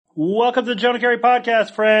Welcome to the Jonah Keri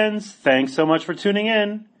podcast, friends. Thanks so much for tuning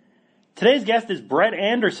in. Today's guest is Brett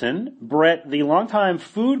Anderson. Brett, the longtime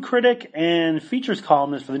food critic and features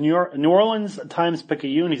columnist for the New Orleans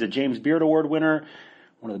Times-Picayune. He's a James Beard Award winner,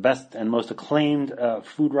 one of the best and most acclaimed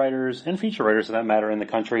food writers and feature writers, for that matter, in the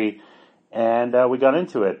country. And we got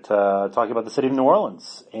into it, talking about the city of New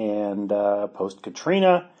Orleans and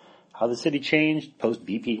post-Katrina, how the city changed,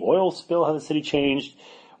 post-BP oil spill, how the city changed,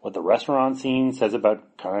 what the restaurant scene says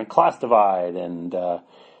about kind of class divide and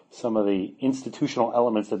some of the institutional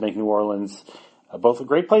elements that make New Orleans both a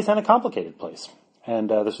great place and a complicated place. And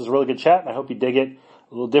this was a really good chat, and I hope you dig it. A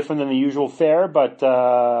little different than the usual fare, but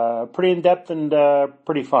pretty in-depth and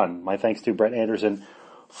pretty fun. My thanks to Brett Anderson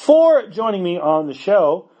for joining me on the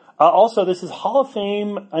show. Also, this is Hall of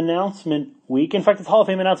Fame announcement week. In fact, it's Hall of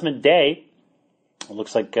Fame announcement day. It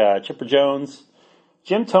looks like Chipper Jones,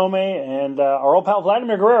 Jim Thome, and our old pal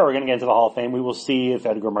Vladimir Guerrero are going to get into the Hall of Fame. We will see if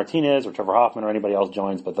Edgar Martinez or Trevor Hoffman or anybody else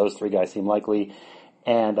joins, but those three guys seem likely.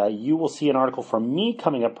 And you will see an article from me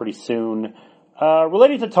coming up pretty soon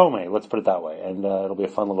relating to Thome, let's put it that way. And it'll be a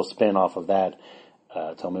fun little spin off of that.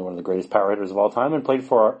 Thome, one of the greatest power hitters of all time, and played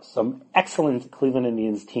for some excellent Cleveland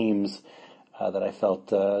Indians teams that I felt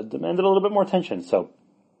demanded a little bit more attention. So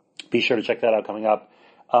be sure to check that out coming up.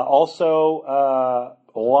 Also,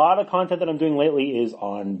 a lot of content that I'm doing lately is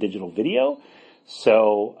on digital video.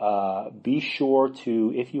 So be sure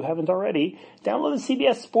to, if you haven't already, download the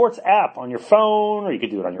CBS Sports app on your phone, or you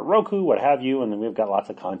could do it on your Roku, what have you. And then we've got lots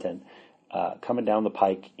of content coming down the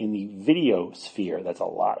pike in the video sphere. That's a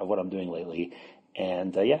lot of what I'm doing lately.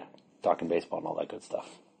 And talking baseball and all that good stuff.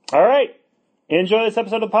 All right. Enjoy this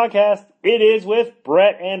episode of the podcast. It is with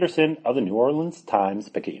Brett Anderson of the New Orleans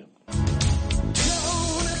Times-Picayune.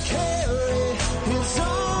 Jonah Keri is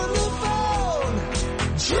on the phone.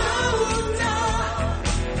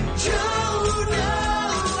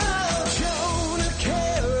 Jonah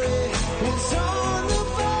Keri is on the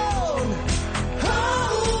phone.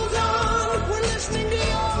 Hold on, we're listening to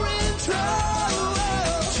your intro.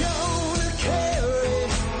 Jonah Keri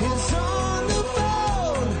is on the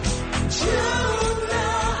phone. Jonah.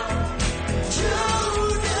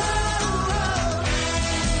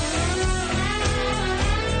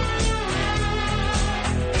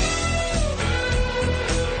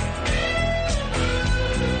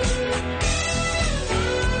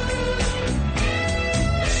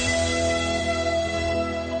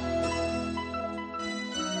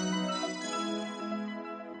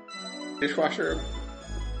 Dishwasher?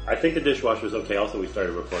 I think the dishwasher's okay. Also, we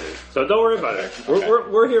started recording. So don't worry about it.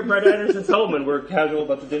 We're here. Brett Anderson's home, and we're casual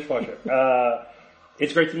about the dishwasher.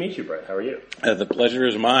 It's great to meet you, Brett. How are you? The pleasure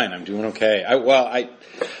is mine. I'm doing okay.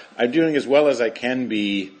 I'm doing as well as I can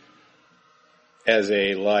be as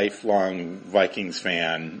a lifelong Vikings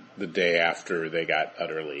fan the day after they got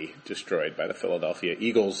utterly destroyed by the Philadelphia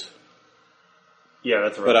Eagles. Yeah,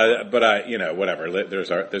 that's right. But whatever.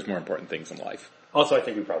 There's more important things in life. Also, I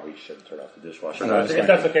think we probably should turn off the dishwasher. No, if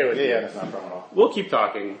that's okay with you. Yeah, that's not a problem at all. We'll keep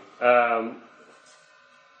talking.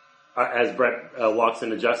 As Brett walks in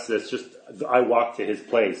to justice, I walk to his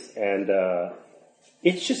place, and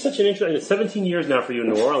it's just such an interesting. It's 17 years now for you in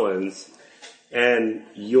New Orleans, and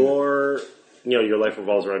your life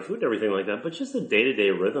revolves around food and everything like that. But just the day-to-day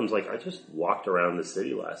rhythms. Like I just walked around the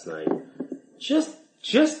city last night, just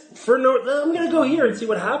for I'm gonna go here and see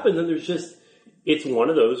what happens, and there's just. It's one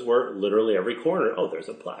of those where literally every corner, there's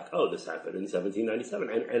a plaque. This happened in 1797.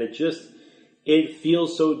 And it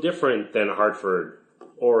feels so different than Hartford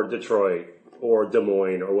or Detroit or Des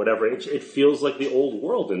Moines or whatever. It feels like the old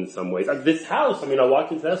world in some ways. This house, I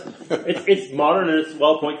walked into this house. It's modern and it's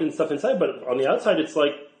well appointed and stuff inside, but on the outside it's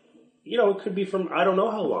like, it could be from I don't know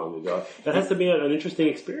how long ago. That has to be an interesting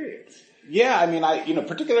experience. Yeah,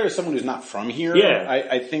 particularly as someone who's not from here, yeah.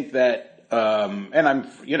 I think that, and I'm,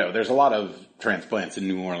 there's a lot of transplants in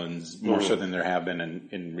New Orleans, more so than there have been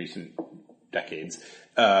in recent decades.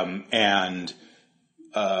 New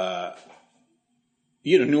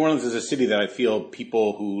Orleans is a city that I feel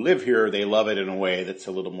people who live here, they love it in a way that's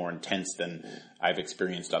a little more intense than I've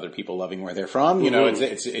experienced other people loving where they're from.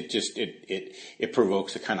 It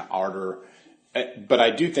provokes a kind of ardor. But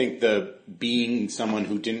I do think being someone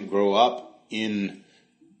who didn't grow up in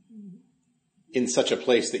such a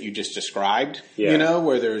place that you just described,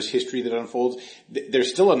 where there's history that unfolds, there's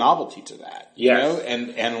still a novelty to that,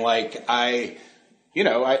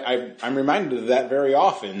 I'm reminded of that very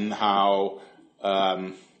often, how,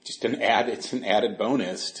 it's an added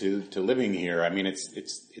bonus to living here.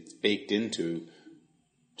 It's baked into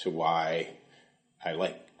why I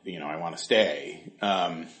want to stay.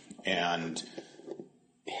 I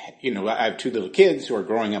have two little kids who are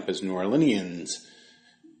growing up as New Orleanians.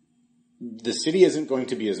 the city isn't going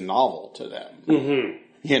to be as novel to them. Mm-hmm.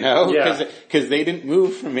 You know, because they didn't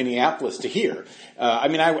move from Minneapolis to here. I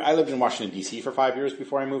mean, I lived in Washington D.C. for 5 years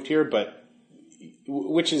before I moved here, but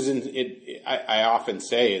which is I often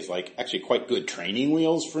say is like actually quite good training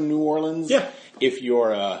wheels for New Orleans. Yeah, if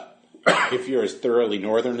you're as thoroughly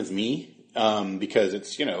northern as me, because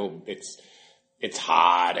it's it's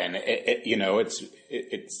hot and its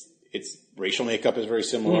racial makeup is very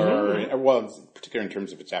similar. Mm-hmm. Well, particularly in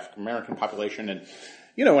terms of its African American population. And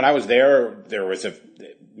when I was there was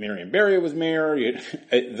Marion Barry was mayor.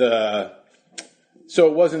 So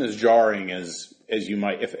it wasn't as jarring as you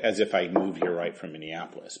might as if I moved here right from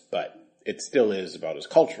Minneapolis, but it still is about as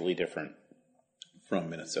culturally different from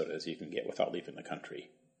Minnesota as you can get without leaving the country.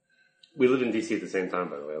 We lived in D.C. at the same time,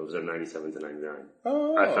 by the way. I was there 97 to 99.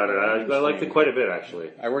 Oh, I found it. I liked it quite a bit,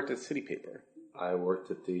 actually. I worked at City Paper. I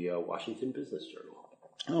worked at the Washington Business Journal.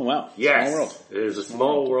 Oh, wow. Yes. Small world. It is a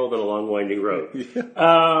small world and a long, winding road.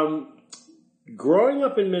 Growing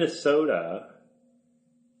up in Minnesota,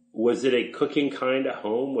 was it a cooking kind of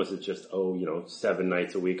home? Was it just, 7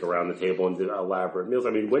 nights a week around the table and did elaborate meals? I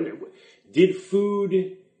mean, did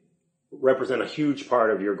food represent a huge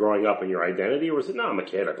part of your growing up and your identity, or was it, no, I'm a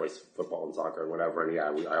kid, I play football and soccer and whatever, and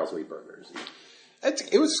I also eat burgers.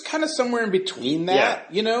 It was kind of somewhere in between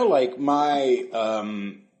that, like my,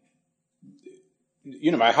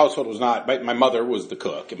 my household was not, my mother was the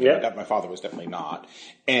cook, and my father was definitely not,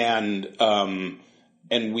 and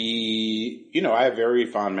we, I have very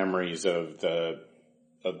fond memories of the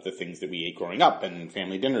things that we ate growing up and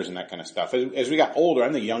family dinners and that kind of stuff. As we got older,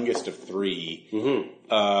 I'm the youngest of 3.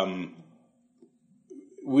 Mm-hmm.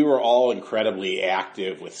 We were all incredibly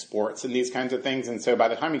active with sports and these kinds of things. And so by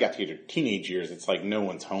the time we got to your teenage years, it's like no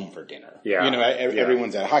one's home for dinner. Yeah.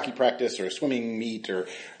 Everyone's at a hockey practice or a swimming meet or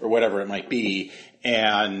whatever it might be.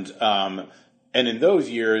 And in those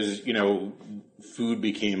years, food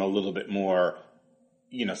became a little bit more,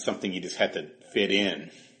 something you just had to fit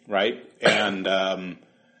in. Right. And,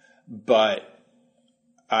 but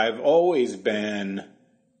I've always been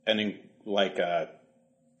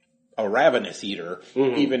a ravenous eater,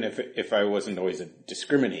 mm-hmm. even if I wasn't always a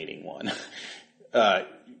discriminating one,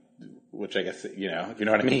 which I guess, if you know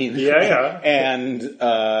what I mean. Yeah. And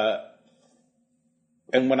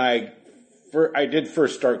when I did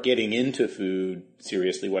first start getting into food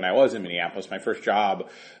seriously when I was in Minneapolis, my first job,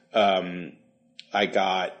 there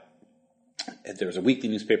was a weekly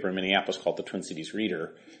newspaper in Minneapolis called the Twin Cities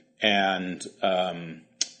Reader, and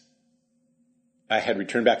I had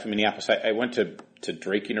returned back from Minneapolis. I went to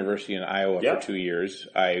Drake University in Iowa for 2 years.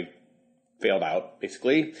 I failed out,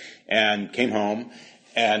 basically, and came home.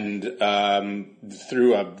 And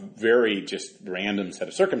through a very just random set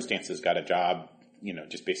of circumstances, got a job,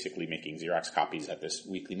 just basically making Xerox copies at this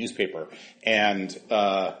weekly newspaper. And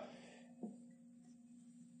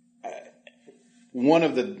one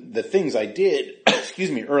of the things I did,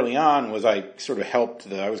 early on was I sort of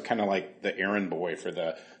helped I was kind of like the errand boy for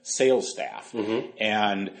the sales staff. Mm-hmm.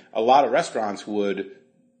 And a lot of restaurants would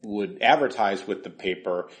advertise with the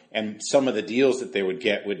paper, and some of the deals that they would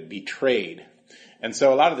get would be trade. And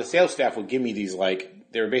so a lot of the sales staff would give me these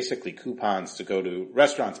they were basically coupons to go to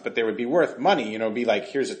restaurants, but they would be worth money, it'd be like,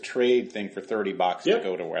 here's a trade thing for $30 to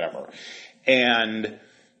go to whatever. And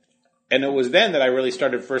it was then that I really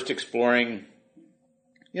started first exploring,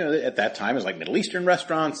 at that time it was like Middle Eastern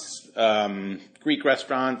restaurants, Greek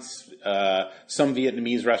restaurants, some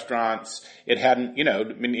Vietnamese restaurants. It hadn't,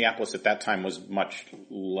 Minneapolis at that time was much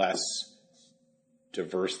less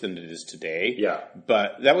diverse than it is today. Yeah.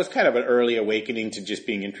 But that was kind of an early awakening to just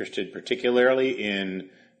being interested particularly in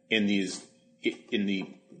the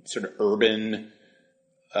sort of urban,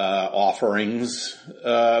 offerings,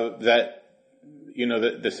 that,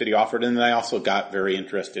 the city offered. And then I also got very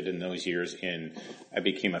interested in those years I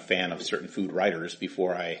became a fan of certain food writers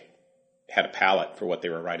before I had a palate for what they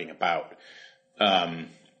were writing about.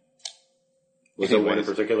 Was there one in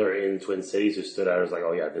particular in Twin Cities who stood out as like,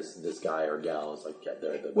 oh yeah, this guy or gal is like,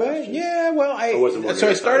 they're the so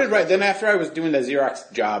I started then after I was doing the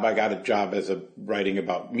Xerox job, I got a job as writing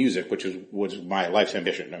about music, which was my life's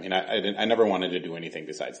ambition. I mean, I never wanted to do anything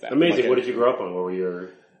besides that. Amazing. What did you grow up on? What were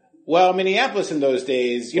your... Well, Minneapolis in those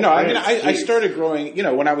days, I started growing,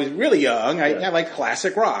 when I was really young, I liked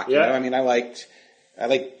classic rock. Yeah. I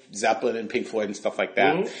liked Zeppelin and Pink Floyd and stuff like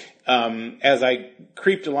that. Mm-hmm. As I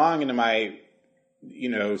creeped along into my,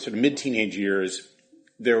 sort of mid-teenage years,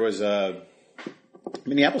 there was a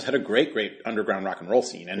Minneapolis had a great underground rock and roll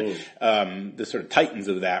scene, and the sort of titans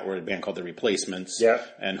of that were a band called the Replacements,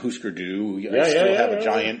 and Husker Du. I still have a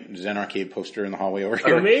giant Zen Arcade poster in the hallway over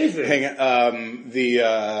here. Amazing.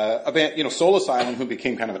 A band, Soul Asylum, who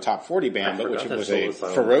became kind of a top 40 band, but which was a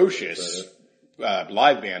ferocious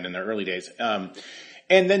live band in their early days.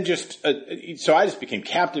 And then so I just became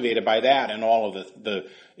captivated by that and all of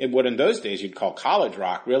what in those days you'd call college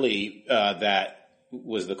rock. Really, that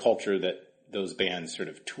was the culture that those bands sort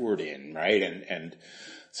of toured in, right? And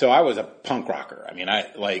so I was a punk rocker. I mean,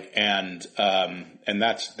 and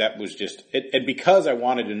that was just it. And because I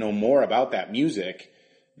wanted to know more about that music,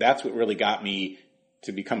 that's what really got me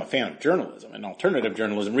to become a fan of journalism and alternative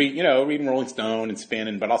journalism. Reading Rolling Stone and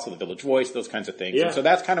Spin, but also the Village Voice, those kinds of things. Yeah. And so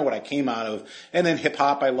that's kind of what I came out of. And then hip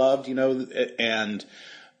hop I loved, and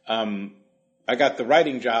I got the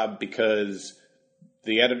writing job because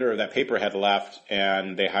the editor of that paper had left,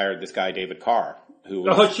 and they hired this guy, David Carr, who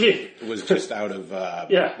was just out of,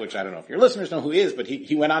 which I don't know if your listeners know who he is, but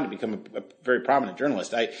he went on to become a very prominent journalist.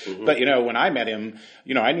 But, when I met him,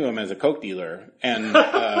 I knew him as a coke dealer, and,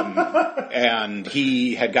 and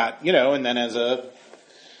he had got, and then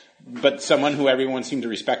but someone who everyone seemed to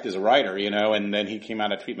respect as a writer, and then he came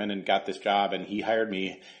out of treatment and got this job, and he hired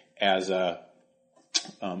me as a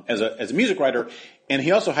music writer. And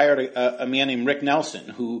he also hired a man named Rick Nelson,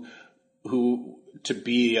 who to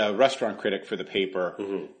be a restaurant critic for the paper,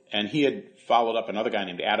 and he had followed up another guy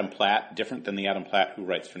named Adam Platt, different than the Adam Platt who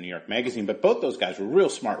writes for New York Magazine. But both those guys were real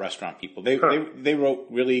smart restaurant people. They wrote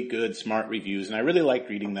really good, smart reviews, and I really liked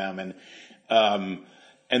reading them.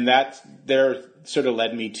 And that sort of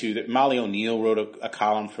led me to that. Molly O'Neill wrote a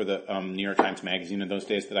column for the New York Times Magazine in those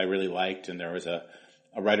days that I really liked, and there was a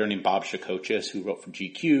writer named Bob Shakochis who wrote for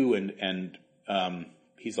GQ, and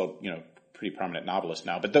he's a pretty prominent novelist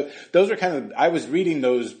now. But those are I was reading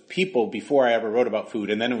those people before I ever wrote about food,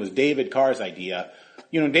 and then it was David Carr's idea.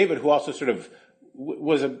 David, who also sort of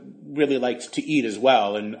really liked to eat as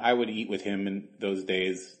well, and I would eat with him in those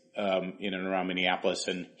days in and around Minneapolis,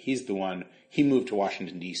 and he's the one. He moved to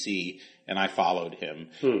Washington D.C. and I followed him.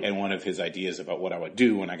 And one of his ideas about what I would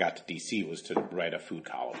do when I got to D.C. was to write a food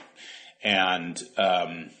column. And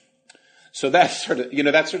so that's sort of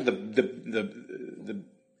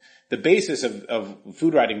the basis of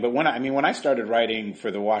food writing. But when I started writing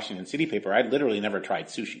for the Washington City paper, I'd literally never tried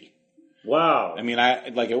sushi. Wow.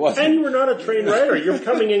 It wasn't. And you were not a trained writer. You're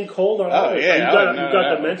coming in cold on all this. You've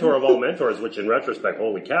got the mentor of all mentors, which in retrospect,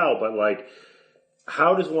 holy cow. But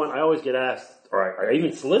how does one? I always get asked, or I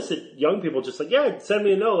even solicit young people, just send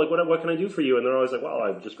me a note. What can I do for you? And they're always like, well,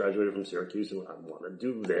 I've just graduated from Syracuse and I want to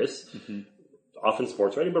do this. Often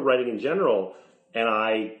sports writing, but writing in general. And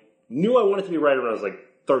I knew I wanted to be a writer when I was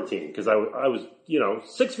 13, because I was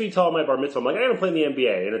 6 feet tall at my bar mitzvah. I'm like, I gotta play in the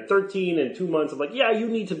NBA. And at 13 and 2 months, I'm like, yeah, you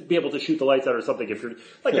need to be able to shoot the lights out or something. If you're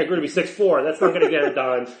I grew to be 6'4", that's not gonna get it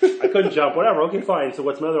done. I couldn't jump, whatever. Okay, fine. So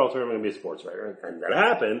what's my other alternative? I'm gonna be a sports writer. And that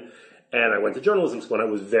happened. And I went to journalism school, and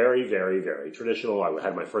I was very, very, very traditional. I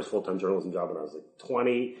had my first full-time journalism job when I was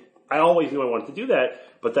 20. I always knew I wanted to do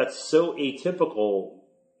that, but that's so atypical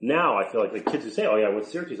now. I feel like the kids who say, oh yeah, I went to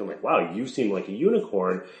Syracuse, I'm like, wow, you seem like a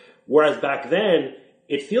unicorn. Whereas back then,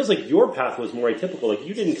 it feels like your path was more atypical.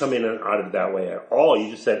 You didn't come in and out of it that way at all.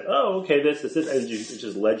 You just said, oh, okay, this, and it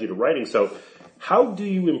just led you to writing. So how do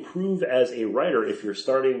you improve as a writer if you're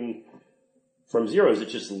starting from zero? Is it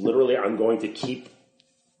just literally, I'm going to keep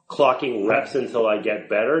clocking reps until I get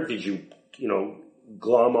better? Did you,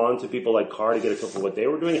 glom on to people like Carr to get a feel for what they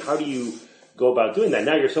were doing? How do you go about doing that?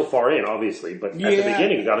 Now you're so far in, obviously, but at the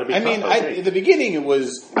beginning, it got to be tough. At the beginning, it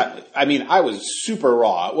was, I was super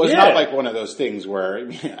raw. It was not like one of those things where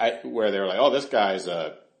they were like, oh, this guy's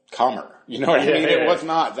a comer. You know what I mean? It was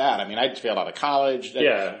not that. I failed out of college.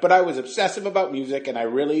 But I was obsessive about music, and I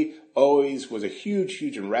really always was a huge,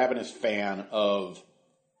 huge and ravenous fan of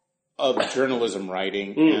journalism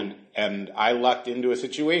writing, and I lucked into a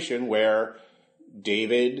situation where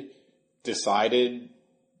David decided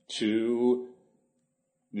to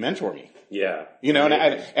mentor me. Yeah. And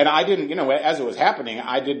I didn't, as it was happening,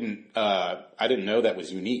 I didn't know that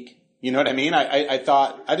was unique. You know what I mean? I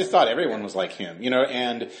just thought everyone was like him,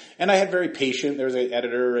 and I had very patient. There was an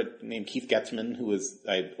editor named Keith Getzman who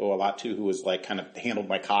I owe a lot to, who was kind of handled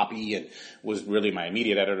my copy and was really my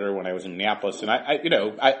immediate editor when I was in Minneapolis. And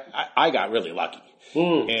I got really lucky.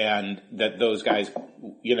 And that those guys,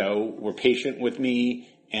 were patient with me,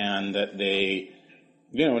 and that they,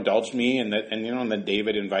 indulged me, and that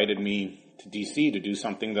David invited me to DC to do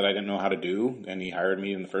something that I didn't know how to do, and he hired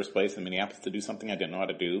me in the first place in Minneapolis to do something I didn't know how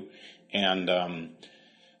to do. And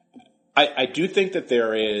I do think that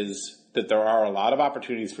there is that there are a lot of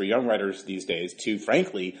opportunities for young writers these days to,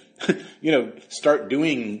 frankly, start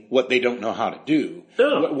doing what they don't know how to do.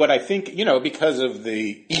 Oh. What I think, because of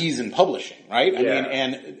the ease in publishing, right? I Yeah.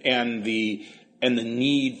 mean, and the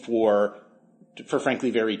need for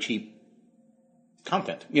frankly very cheap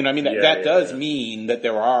content. That does mean that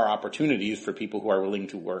there are opportunities for people who are willing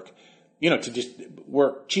to work, to just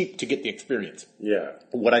work cheap to get the experience. Yeah.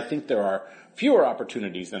 What I think there are fewer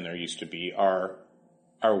opportunities than there used to be are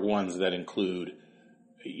ones that include,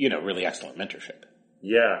 really excellent mentorship.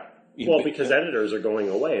 Yeah. Well, because editors are going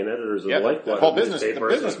away, and editors are the lifeblood the whole of business, the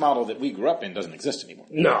newspapers. business model that we grew up in doesn't exist anymore.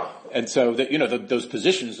 No. And so that, those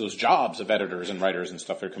positions, those jobs of editors and writers and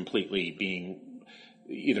stuff are completely being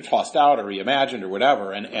either tossed out or reimagined or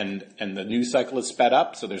whatever. And the news cycle is sped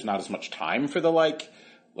up, so there's not as much time for the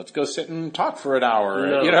let's go sit and talk for an hour.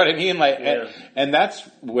 No. You know what I mean? And that's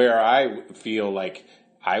where I feel like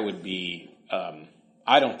I would be,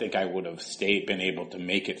 I don't think I would have been able to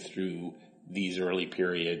make it through these early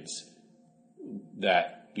periods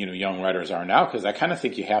that, young writers are now, because I kind of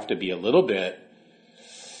think you have to be a little bit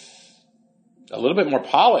more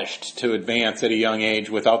polished to advance at a young age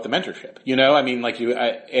without the mentorship.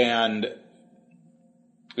 And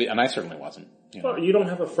I certainly wasn't. Well, you don't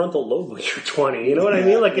have a frontal lobe when you're 20. You know what I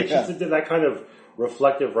mean? It's just that kind of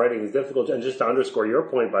reflective writing is difficult. And just to underscore your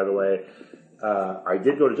point, by the way, I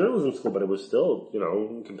did go to journalism school, but it was still,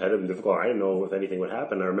 competitive and difficult. I didn't know if anything would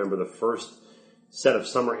happen. I remember the first set of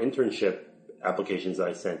summer internship applications that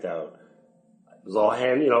I sent out. It was all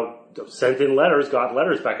sent in letters, got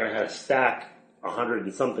letters back, and I had a stack, 100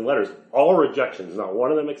 and something letters, all rejections. Not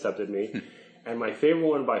one of them accepted me. And my favorite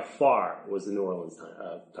one by far was the New Orleans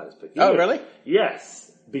Times-Picayune. Oh, really?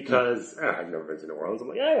 Yes, because I've never been to New Orleans. I'm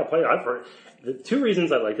like, yeah, I've heard. The two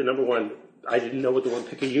reasons I liked it: number one, I didn't know what the word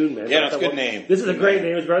Picayune meant. Yeah, that's a good name. This is a great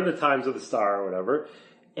name. It's right at the Times of the Star or whatever.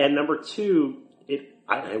 And number two,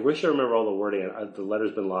 I wish I remember all the wording. The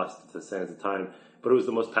letter's been lost to sands of time. But it was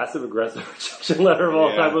the most passive-aggressive rejection letter of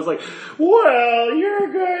all time. It was like, well,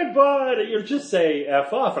 you're good, bud. You're just say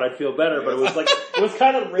F off, and I'd feel better. But it was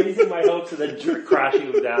kind of raising my hopes and then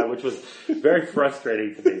crashing them down, which was very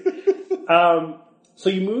frustrating to me.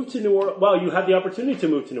 So you moved to New Orleans. Well, you had the opportunity to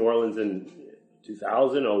move to New Orleans in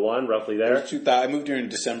 2000, 01, roughly there. I moved here in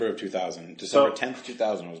December of 2000. December 10th,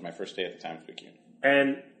 2000 was my first day at the Times-Picayune.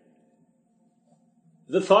 And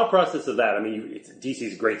the thought process of that,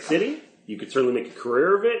 DC's a great city. You could certainly make a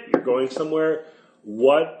career of it. You're going somewhere.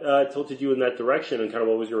 What tilted you in that direction, and kind of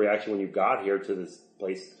what was your reaction when you got here to this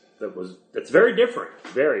place that's very different?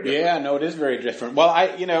 Very different. Yeah, no, it is very different. Well,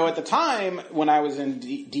 at the time when I was in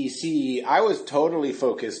DC, I was totally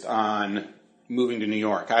focused on moving to New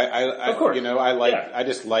York. Of course. I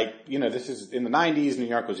just like, this is in the 90s. New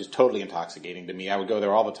York was just totally intoxicating to me. I would go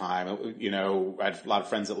there all the time. I had a lot of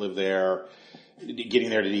friends that lived there. Getting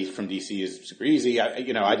there from DC is super easy. I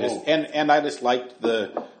just liked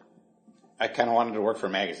I kind of wanted to work for a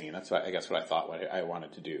magazine. That's what I thought what I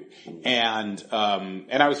wanted to do. And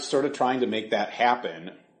I was sort of trying to make that happen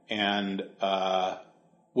and,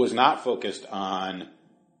 was not focused on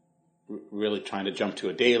really trying to jump to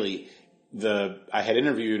a daily. I had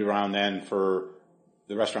interviewed around then for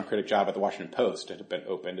the restaurant critic job at the Washington Post. It had been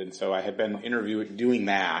opened. And so I had been doing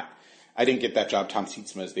that. I didn't get that job. Tom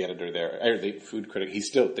Sietsma is the editor there, or the food critic. He's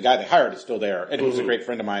still, the guy they hired is still there. And he was a great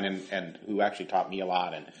friend of mine and who actually taught me a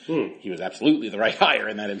lot. And he was absolutely the right hire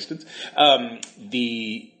in that instance.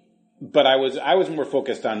 But I was more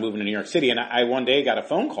focused on moving to New York City. And I one day got a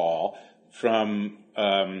phone call from,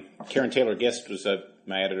 Karen Taylor Gist was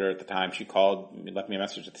my editor at the time. She called, left me a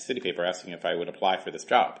message at the city paper asking if I would apply for this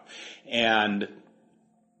job. And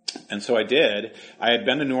so I did. I had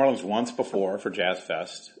been to New Orleans once before for Jazz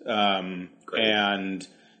Fest. And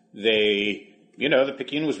the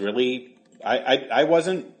Picayune was really, I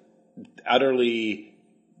wasn't utterly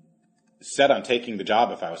set on taking the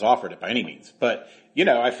job if I was offered it by any means. But,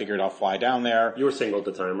 I figured I'll fly down there. You were single at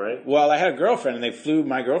the time, right? Well, I had a girlfriend and they flew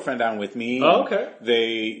my girlfriend down with me. Oh, okay.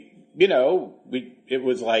 It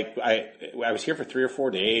was like, I was here for 3 or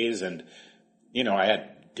 4 days and, I had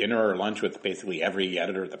dinner or lunch with basically every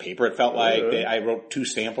editor at the paper, it felt like. I wrote 2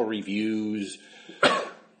 sample reviews,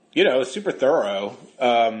 super thorough,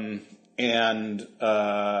 and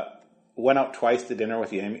went out twice to dinner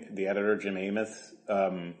with the editor, Jim Amos.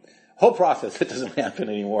 Whole process that doesn't happen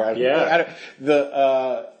anymore.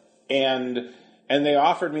 And they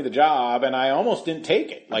offered me the job, and I almost didn't take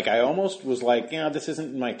it. I almost was like, this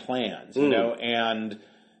isn't in my plans,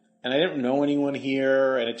 and I didn't know anyone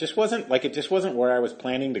here, and it just wasn't where I was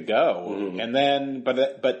planning to go. And then, but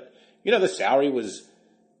the salary was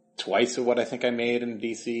twice of what I think I made in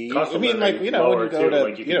DC. Cost I mean, of like, living you know, when lower you go too, to,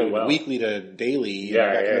 like you can do well. weekly to daily.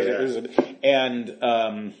 Yeah.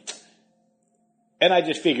 And I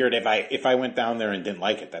just figured if I went down there and didn't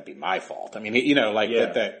like it, that'd be my fault. I mean, you know, like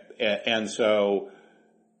and so,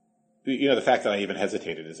 you know, the fact that I even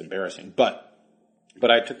hesitated is embarrassing. But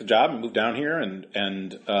I took the job and moved down here and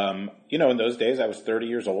you know, in those days I was 30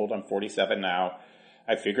 years old. I'm 47 now.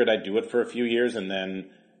 I figured I'd do it for a few years and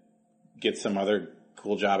then get some other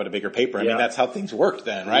cool job at a bigger paper. I mean, that's how things worked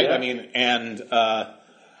then, right? Yeah. I mean, and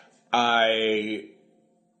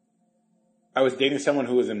I was dating someone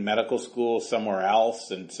who was in medical school somewhere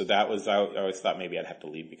else, and so that was, I always thought maybe I'd have to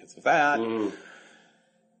leave because of that.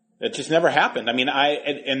 It just never happened. I mean,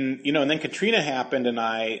 you know, and then Katrina happened,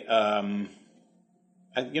 and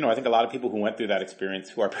you know, I think a lot of people who went through that experience,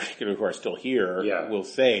 who are still here, will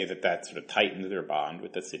say that sort of tightened their bond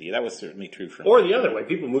with the city. That was certainly true for me. Or the other way,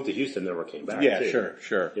 people moved to Houston, never came back. Yeah, too.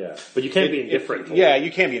 sure. Yeah, but you can't be indifferent.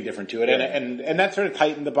 You can't be indifferent to it, Yeah. and that sort of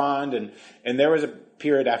tightened the bond. And there was a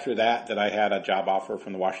period after that I had a job offer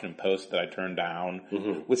from the Washington Post that I turned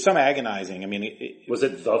down with some agonizing. I mean, was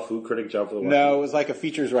it the food critic job for the Washington? No, it was like a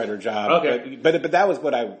features writer job. Okay, but that was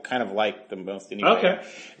what I kind of liked the most anyway. Okay,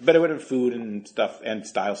 but it would have food and stuff and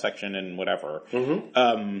style section and whatever.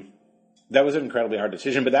 That was an incredibly hard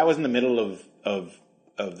decision, but that was in the middle of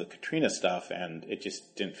the Katrina stuff, and it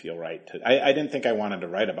just didn't feel right. I didn't think I wanted to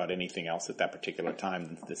write about anything else at that particular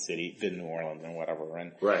time, the city, the New Orleans and whatever.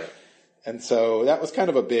 And right. And so that was kind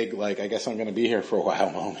of a big, like, I guess I'm going to be here for a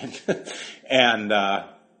while moment. And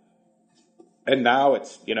now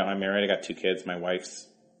it's, you know, I'm married, I got 2 kids, my wife's,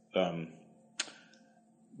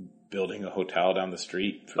 building a hotel down the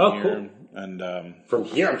street from here. Cool. And, from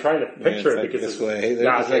here, I'm trying to picture it because this way.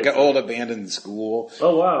 There's like an old abandoned school.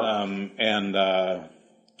 Oh, wow.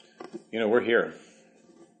 You know, we're here.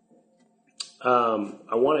 I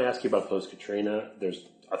want to ask you about post-Katrina. There's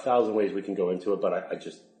 1,000 ways we can go into it, but I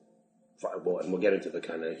just, and we'll get into the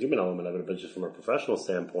kind of human element of it, but just from a professional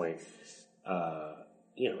standpoint,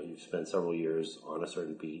 you know, you've spent several years on a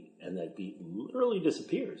certain beat, and that beat literally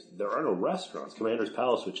disappears. There are no restaurants. Commander's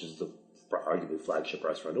Palace, which is the arguably flagship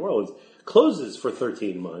restaurant in New Orleans, closes for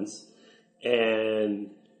 13 months,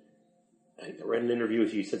 and I read an interview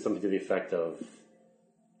with you, you said something to the effect of,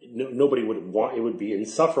 nobody would want, it would be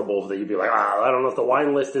insufferable that you'd be like, I don't know if the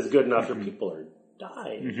wine list is good enough, or people are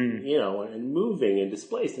dying, you know, and moving and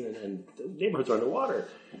displaced, and the neighborhoods are underwater.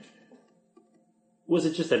 Was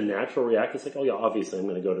it just a natural reaction? It's like, oh yeah, obviously I'm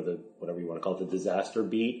going to go to the, whatever you want to call it, the disaster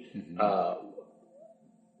beat.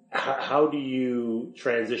 How do you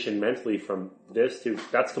transition mentally from this to,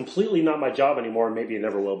 that's completely not my job anymore, and maybe it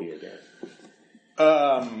never will be again?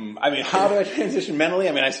 I mean, how do I transition mentally?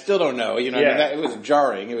 I mean, I still don't know. You know, I mean, it was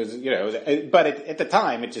jarring. It was, you know, but at the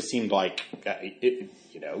time, it just seemed like, you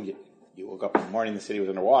know, you woke up in the morning, the city was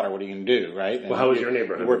underwater. What are you going to do, right? Well, how was your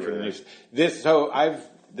neighborhood? Work for the news. So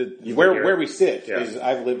where we sit is,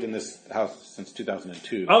 I've lived in this house since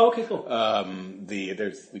 2002. Oh, okay, cool.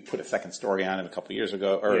 We put a second story on it a couple of years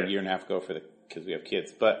ago, or a year and a half ago because we have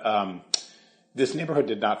kids. But this neighborhood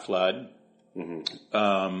did not flood.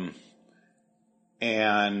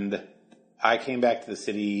 And I came back to the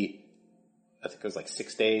city, I think it was like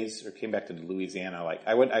 6 days, or came back to Louisiana. Like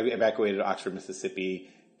I evacuated to Oxford,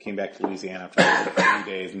 Mississippi, came back to Louisiana for a few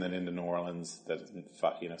days, and then into New Orleans,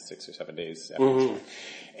 6 or 7 days after.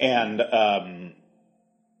 And I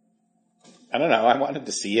don't know, I wanted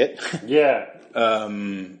to see it. Yeah.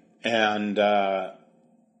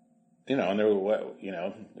 You know, and there were, you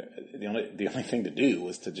know, the only thing to do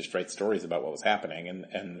was to just write stories about what was happening,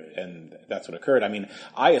 and that's what occurred. I mean,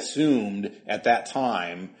 I assumed at that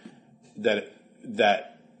time that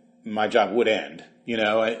my job would end, you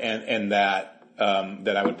know, and that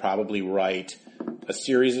I would probably write a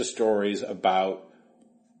series of stories about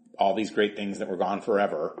all these great things that were gone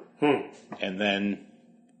forever, and then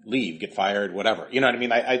leave, get fired, whatever. You know what I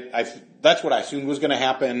mean? I that's what I assumed was going to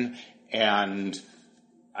happen, and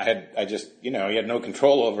I just, you know, you had no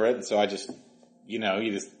control over it, and so I just, you know,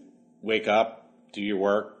 you just wake up, do your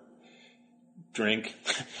work, drink.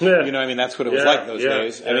 Yeah. You know, I mean, that's what it was like those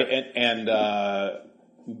days. I mean,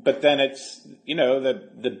 but then it's, you know,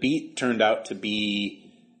 the beat turned out to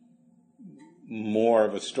be more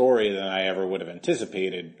of a story than I ever would have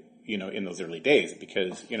anticipated, you know, in those early days,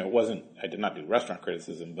 because, you know, I did not do restaurant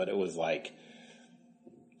criticism, but it was like,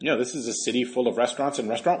 you know, this is a city full of restaurants and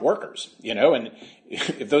restaurant workers, you know, and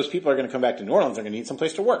if those people are going to come back to New Orleans, they're going to need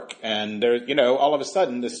someplace to work. And there, you know, all of a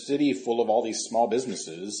sudden, this city full of all these small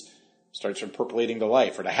businesses starts from percolating to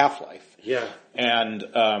life or to half-life. Yeah. And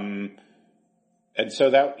so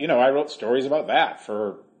that, you know, I wrote stories about that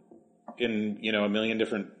in, you know, a million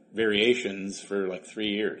different variations for like 3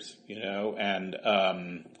 years, and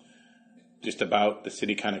just about the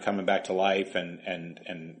city kind of coming back to life, and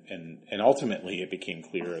ultimately it became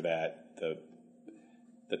clear that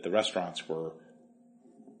the restaurants were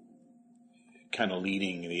kind of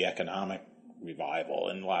leading the economic revival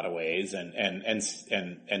in a lot of ways,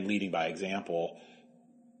 and leading by example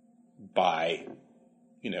by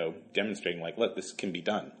demonstrating like, look, this can be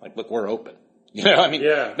done. Like, look, we're open. Not only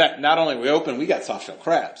are we open, we got soft shell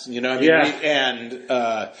crabs. That'll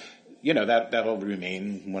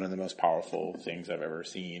remain one of the most powerful things I've ever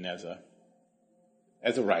seen as a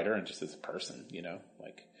writer and just as a person.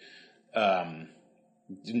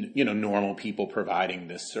 Normal people providing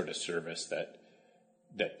this sort of service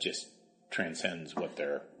that just transcends what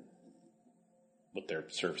their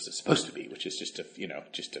service is supposed to be, which is just to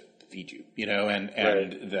feed you,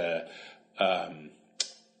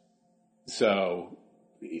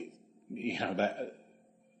 that.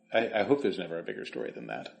 I hope there's never a bigger story than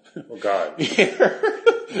that. Oh God.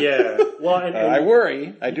 Yeah. Well, and I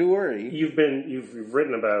worry. I do worry. You've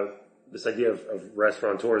written about this idea of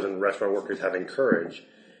restaurateurs and restaurant workers having courage.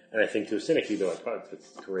 And I think to a cynic, you'd be like, oh, it's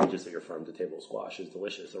courageous that your farm-to-table squash is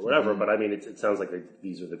delicious or whatever. Mm-hmm. But I mean, it sounds like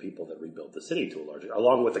these are the people that rebuilt the city to a large,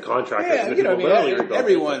 along with the contractors. Yeah,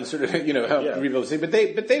 everyone sort of, helped rebuild the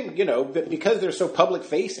city. But they, because they're so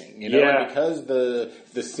public-facing, because the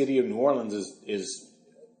city of New Orleans is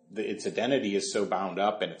its identity is so bound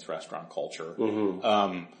up in its restaurant culture.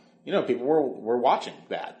 Mm-hmm. People were watching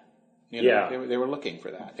that. They were looking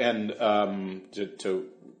for that, and to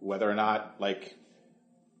whether or not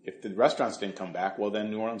if the restaurants didn't come back, well, then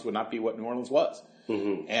New Orleans would not be what New Orleans was.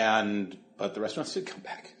 Mm-hmm. But the restaurants did come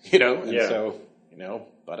back, so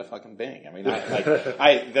bada fucking bing. I mean,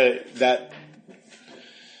 that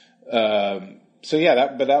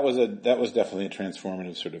was definitely a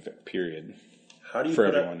transformative sort of period. How do you for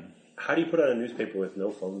everyone. How do you put out a newspaper with no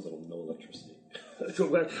phones and no electricity?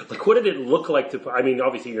 What did it look like to? I mean,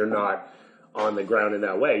 obviously you're not on the ground in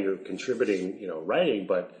that way. You're contributing, writing,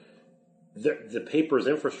 but the paper's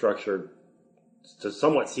infrastructure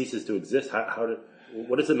somewhat ceases to exist.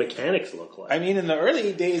 What does the mechanics look like? I mean, in the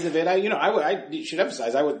early days of it, I should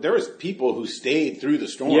emphasize, there was people who stayed through the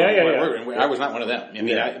storm. I was not one of them. I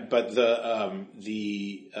mean, but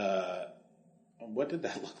what did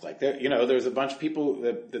that look like? There was a bunch of people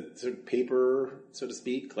that sort of paper, so to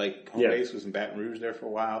speak, like home base was in Baton Rouge there for a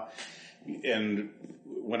while. And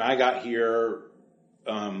when I got here,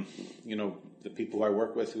 the people I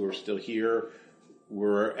work with who are still here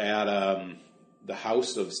were at the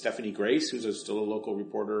house of Stephanie Grace, who's still a local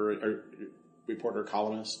reporter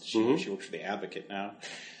columnist. She works for the Advocate now,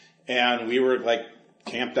 and we were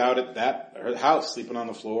camped out at her house, sleeping on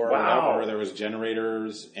the floor. Wow. Or whatever. There was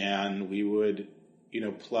generators, and we would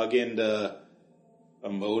plug into a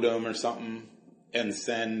modem or something and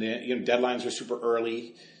send. Deadlines were super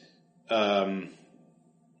early. 4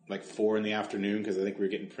 in the afternoon, because I think we were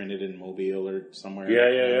getting printed in Mobile or somewhere.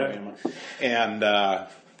 Yeah.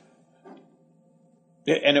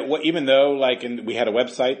 And even though we had a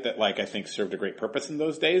website that I think served a great purpose in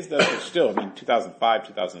those days, though, it's still 2005,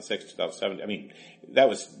 2006, 2007. I mean, that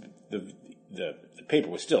was the paper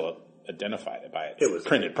was still identified by its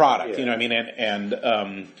printed product. Yeah. You know what I mean?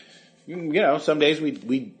 And some days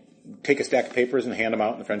we'd take a stack of papers and hand them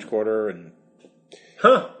out in the French Quarter and.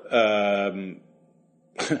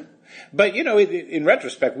 But, in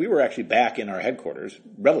retrospect, we were actually back in our headquarters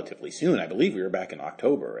relatively soon. I believe we were back in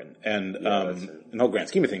October. And in the whole grand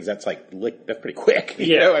scheme of things, that's that's pretty quick.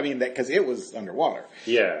 I mean, because it was underwater.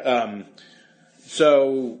 Yeah.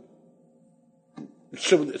 So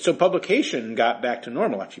publication got back to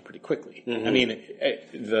normal actually pretty quickly. Mm-hmm. I mean,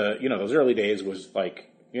 those early days was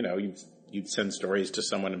you'd send stories to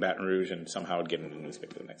someone in Baton Rouge and somehow it'd get in the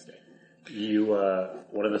newspaper the next day.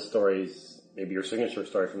 One of the stories, maybe your signature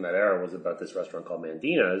story from that era, was about this restaurant called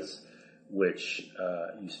Mandina's, which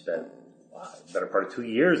you spent the better part of 2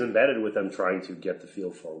 years embedded with them, trying to get the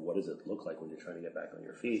feel for what does it look like when you're trying to get back on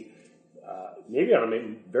your feet. Maybe on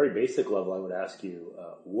a very basic level, I would ask you,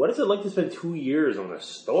 what is it like to spend 2 years on a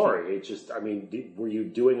story? It just, were you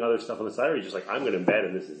doing other stuff on the side, or were you just I'm going to embed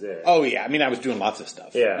and this is it? Oh yeah, I was doing lots of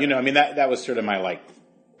stuff. Yeah. That was sort of my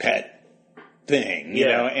pet thing,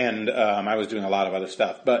 and I was doing a lot of other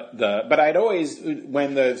stuff. But I'd always,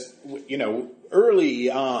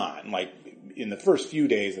 early on, in the first few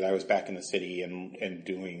days that I was back in the city and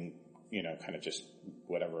doing, kind of just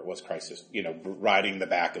whatever it was, crisis, riding the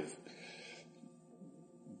back of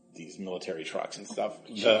these military trucks and stuff.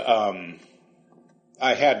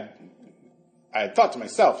 I had thought to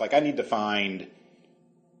myself, I need to find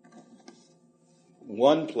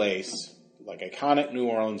one place like iconic New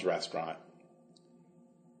Orleans restaurant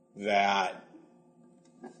that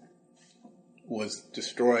was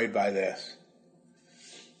destroyed by this.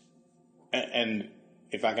 And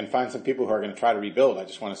if I can find some people who are going to try to rebuild, I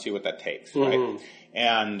just want to see what that takes, right?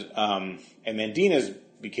 And Mandina's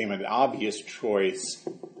became an obvious choice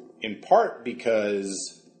in part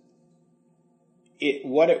because it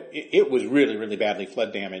was really, really badly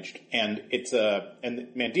flood damaged, and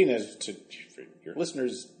and Mandina's, for your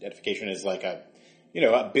listeners' edification, is like a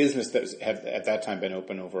business that had at that time been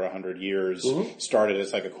open over 100 years. Started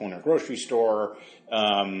as like a corner grocery store,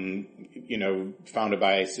 founded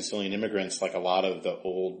by Sicilian immigrants, like a lot of the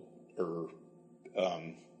old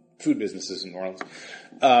food businesses in New Orleans,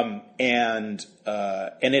 and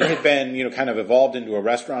it had been kind of evolved into a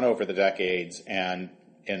restaurant over the decades, and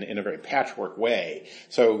in a very patchwork way.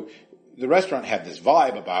 So the restaurant had this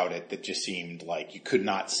vibe about it that just seemed like you could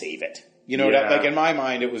not save it. Like in my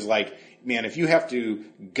mind, it was like, man, if you have to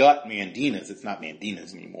gut Mandina's, it's not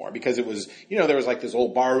Mandina's anymore, because it was, there was like this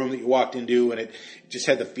old bar room that you walked into, and it just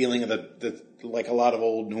had the feeling of the like a lot of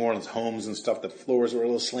old New Orleans homes and stuff. The floors were a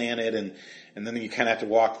little slanted, and then you kind of have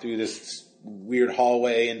to walk through this weird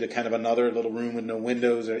hallway into kind of another little room with no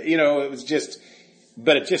windows, or it was just,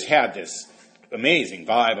 but it just had this amazing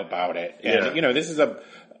vibe about it. And this is a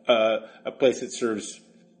place that serves,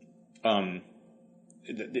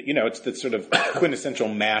 it's the sort of quintessential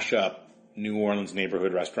mashup New Orleans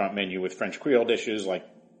neighborhood restaurant menu with French Creole dishes like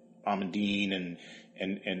amandine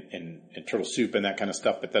and turtle soup and that kind of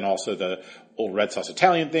stuff, but then also the old red sauce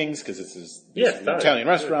Italian things, because this is an Italian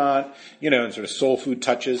restaurant, and sort of soul food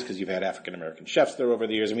touches, because you've had African American chefs there over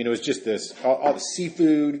the years. I mean, it was just this, all the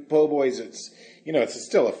seafood, po' boys, it's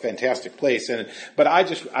still a fantastic place. But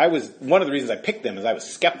I was, one of the reasons I picked them is I was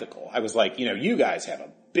skeptical. I was like, you guys have a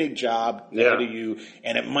big job ahead of you,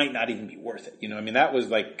 and it might not even be worth it. That was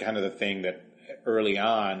like kind of the thing that early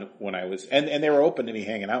on when I was, and they were open to me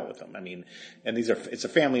hanging out with them. I mean, and it's a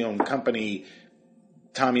family owned company.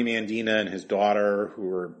 Tommy Mandina and his daughter, who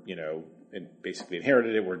were, basically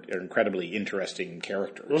inherited it, were incredibly interesting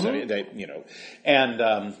characters. I mean,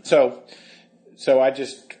 so I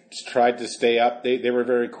just tried to stay up. They were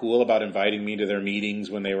very cool about inviting me to their meetings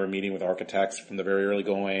when they were meeting with architects from the very early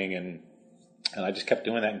going, and I just kept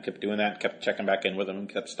doing that and kept checking back in with them and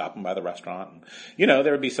kept stopping by the restaurant. And,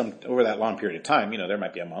 there would be some, over that long period of time, there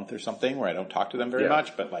might be a month or something where I don't talk to them very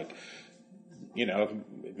much, but like,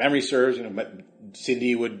 if memory serves,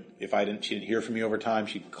 Cindy would, if she didn't hear from me over time,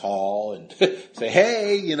 she'd call and say,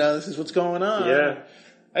 hey, this is what's going on.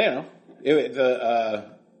 Yeah.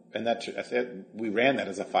 And we ran that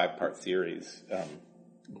as a 5-part series.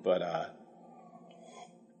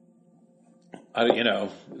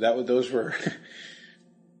 Those were,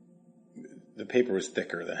 the paper was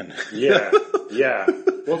thicker then. Yeah.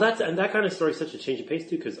 Well, that kind of story is such a change of pace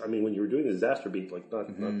too, because I mean, when you were doing the disaster beat, like not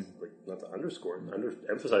to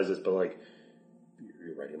emphasize this, but like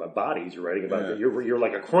you're writing about bodies, you're writing about you're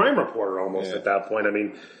like a crime reporter almost at that point. I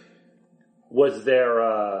mean, was there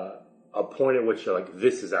a point at which you're like,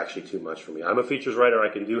 this is actually too much for me? I'm a features writer. I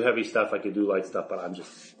can do heavy stuff. I can do light stuff, but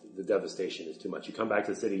the devastation is too much. You come back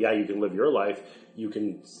to the city, you can live your life, you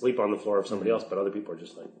can sleep on the floor of somebody else, but other people are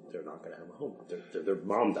just like, they're not going to have a home. Their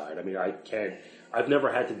mom died. I mean, I've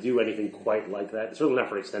never had to do anything quite like that. Certainly not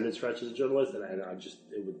for an extended stretch as a journalist, and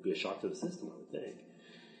it would be a shock to the system, I would think.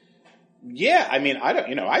 Yeah, I mean,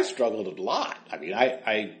 I struggled a lot. I mean,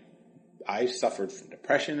 I suffered from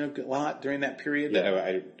depression a lot during that period that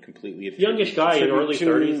I completely youngish guy in early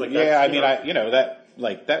 30s, like that. Yeah, I mean,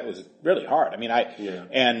 that was really hard. I mean,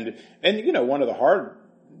 and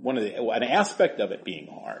an aspect of it being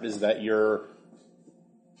hard is that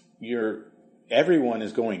everyone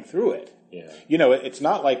is going through it. Yeah. It's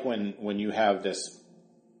not like when you have this,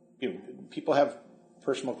 people have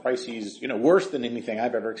personal crises, worse than anything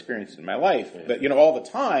I've ever experienced in my life, but, all the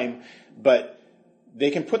time, but they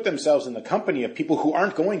can put themselves in the company of people who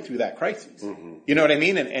aren't going through that crisis. Mm-hmm. You know what I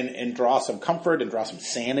mean? And draw some comfort and draw some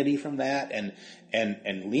sanity from that and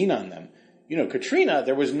lean on them. Katrina,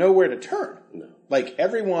 there was nowhere to turn. No. Like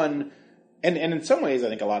everyone, and in some ways I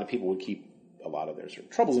think a lot of people would keep a lot of their sort of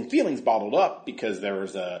troubles and feelings bottled up because there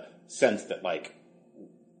was a sense that like,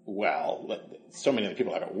 well, so many other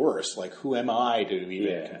people have it worse. Like, who am I to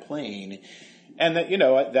even complain? And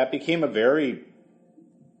that, that became a very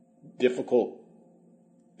difficult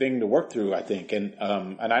thing to work through, I think. And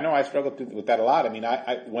I know I struggled with that a lot. I mean,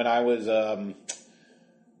 when I was,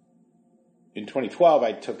 in 2012,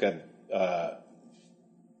 I took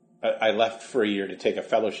I left for a year to take a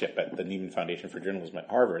fellowship at the Nieman Foundation for Journalism at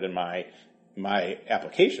Harvard. And my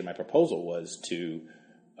proposal was to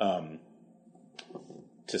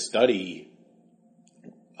study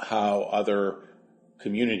how other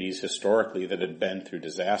communities historically that had been through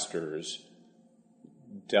disasters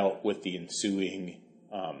dealt with the ensuing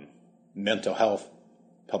mental health,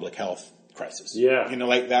 public health crisis. Yeah.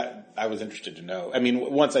 Like that, I was interested to know. I mean,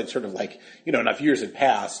 once I'd sort of enough years had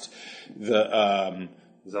passed, Is that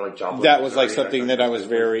like job? that was like something that I was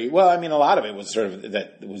very, well, I mean, a lot of it was sort of,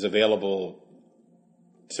 that was available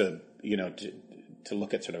to, to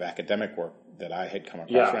look at sort of academic work that I had come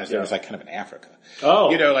across when I was like kind of in Africa. Oh.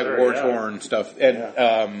 Like sure, war-torn stuff.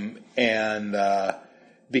 And,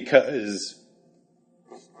 because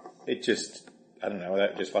it just, I don't know,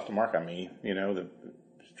 that just left a mark on me, the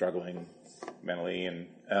struggling mentally and,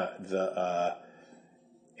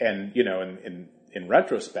 in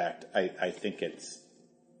retrospect, I think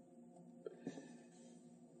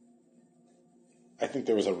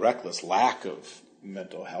there was a reckless lack of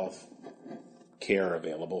mental health care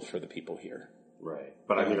available for the people here. Right.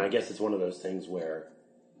 But I mean, I guess it's one of those things where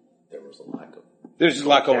there was a lack of... There's just a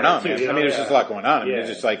lot going on, man. Too, there's just a lot going on. I mean, Yeah. it's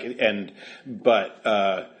just like,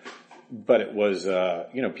 but it was,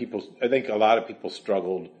 people, I think a lot of people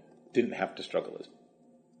didn't have to struggle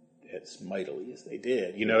as mightily as they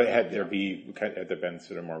did. Had there been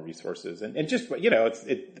sort of more resources and just,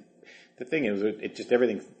 the thing is, it just,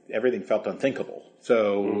 everything felt unthinkable.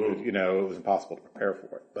 So, it was impossible to prepare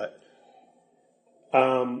for it, but.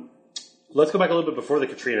 Let's go back a little bit before the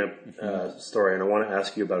Katrina story, and I want to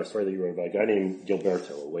ask you about a story that you wrote about a guy named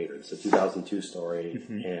Gilberto, a waiter. It's a 2002 story,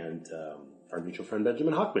 and our mutual friend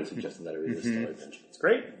Benjamin Hockman suggested that I read this story. Benjamin, it's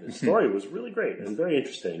great. The story was really great and very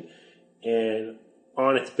interesting. And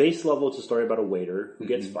on its base level, it's a story about a waiter who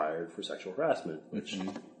gets fired for sexual harassment, which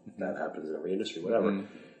that happens in every industry, whatever.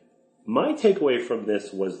 My takeaway from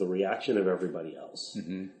this was the reaction of everybody else.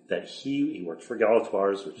 That he worked for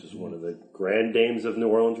Galatoire's, which is one of the grand dames of New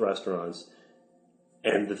Orleans restaurants.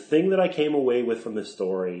 And the thing that I came away with from this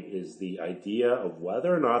story is the idea of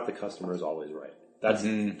whether or not the customer is always right. That was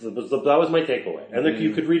my takeaway. And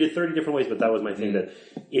you could read it 30 different ways, but that was my thing. That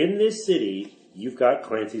in this city, you've got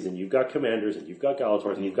Clancy's and you've got Commanders and you've got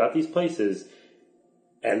Galatoire's and you've got these places.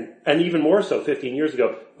 And even more so, 15 years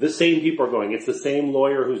ago, the same people are going. It's the same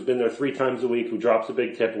lawyer who's been there 3 times a week, who drops a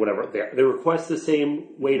big tip, whatever. They request the same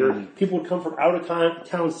waiter. People would come from out of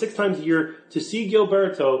town 6 times a year to see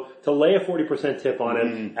Gilberto, to lay a 40% tip on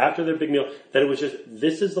him after their big meal. That it was just,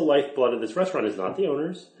 this is the lifeblood of this restaurant. It's not the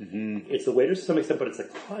owners. It's the waiters to some extent, but it's the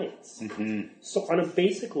clients. So on a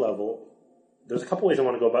basic level, there's a couple ways I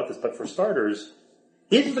want to go about this, but for starters,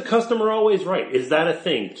 is the customer always right? Is that a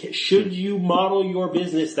thing? Should you model your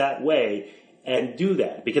business that way and do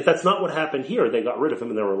that? Because that's not what happened here. They got rid of him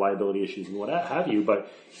and there were liability issues and what have you,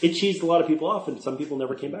 but it cheesed a lot of people off and some people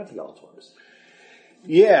never came back to Galatoire's.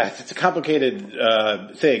 Yeah, it's a complicated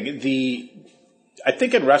thing. I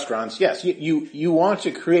think in restaurants, yes, you want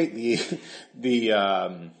to create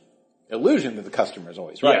the illusion that the customer is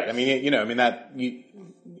always right. Yes.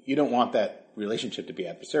 You don't want that relationship to be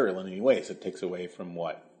adversarial in any ways. It takes away from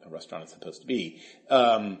what a restaurant is supposed to be.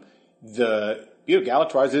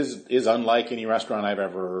 Galatoire's is unlike any restaurant I've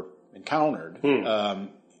ever encountered.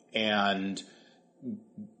 And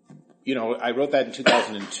I wrote that in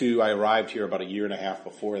 2002. I arrived here about a year and a half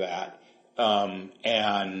before that.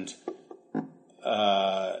 And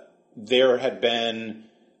there had been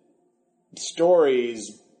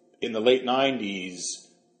stories in the late 90s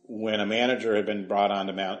when a manager had been brought on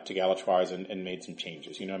to Galatoire's and made some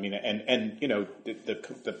changes, the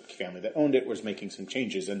family that owned it was making some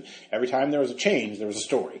changes, and every time there was a change, there was a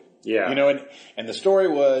story. Yeah. And the story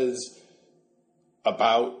was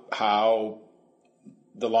about how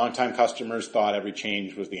the longtime customers thought every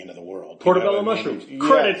change was the end of the world. Portobello mushrooms,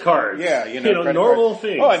 credit cards, normal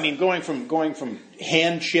things. Oh, I mean, going from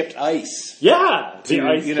hand shipped ice, to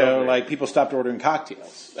ice like people stopped ordering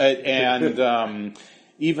cocktails, and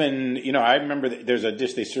even, I remember there's a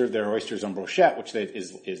dish they serve their oysters on brochette, which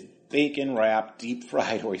is bacon wrapped, deep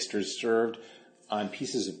fried oysters served on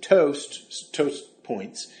pieces of toast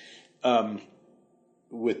points,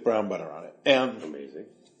 with brown butter on it. And amazing.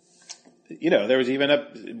 There was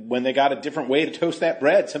even when they got a different way to toast that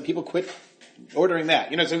bread, some people quit ordering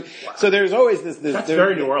that. So there's always this. That's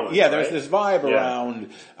very New Orleans. Yeah, there's this vibe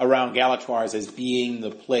around Galatoire's as being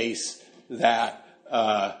the place that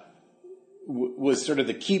was sort of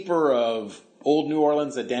the keeper of old New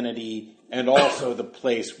Orleans identity, and also the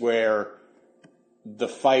place where the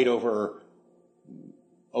fight over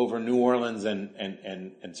New Orleans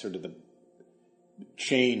and sort of the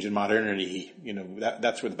change and modernity,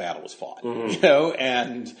 that's where the battle was fought.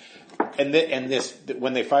 And this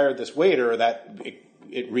when they fired this waiter, that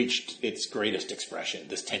it reached its greatest expression,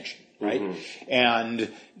 this tension, right?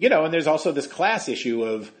 And, and there's also this class issue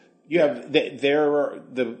of, there are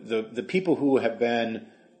the people who have been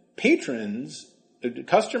patrons,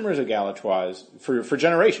 customers of Galatoire's for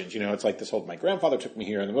generations. It's like this whole, my grandfather took me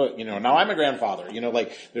here in the book, now I'm a grandfather,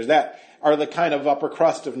 there's that, are the kind of upper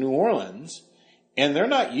crust of New Orleans, and they're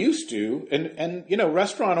not used to, and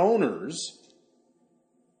restaurant owners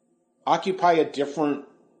occupy a different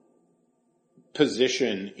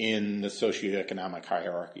position in the socioeconomic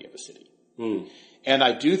hierarchy of a city. And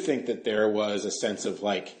I do think that there was a sense of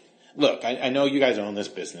like, look, I know you guys own this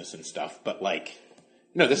business and stuff, but like,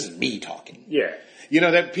 this is me talking. Yeah.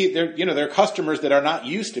 There are customers that are not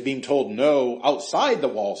used to being told no outside the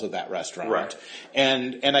walls of that restaurant. Right.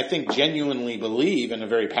 And I think genuinely believe in a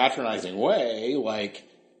very patronizing way, like,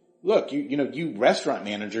 look, you restaurant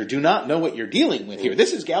manager do not know what you're dealing with here.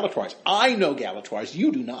 This is Galatoire's. I know Galatoire's.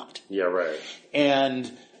 You do not. Yeah, right. And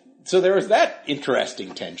so there was that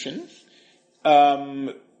interesting tension.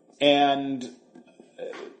 And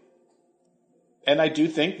I do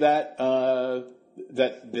think that,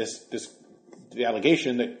 that the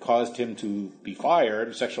allegation that caused him to be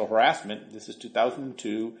fired, sexual harassment, this is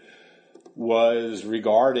 2002, was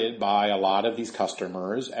regarded by a lot of these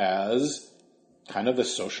customers as kind of the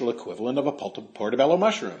social equivalent of a portobello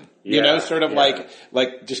mushroom. Sort of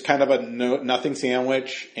like just kind of a nothing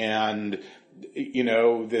sandwich, and,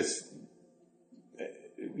 this,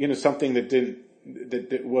 something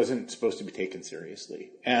that wasn't supposed to be taken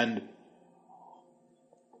seriously. And,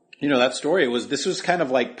 that story this was kind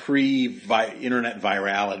of like pre-internet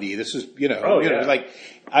virality. This was,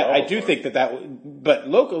 I do think but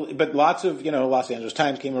lots of, Los Angeles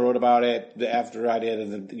Times came and wrote about it after I did,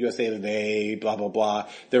 and the USA Today, blah, blah, blah.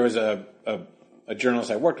 There was a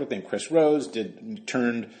journalist I worked with named Chris Rose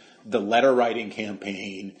turned the letter writing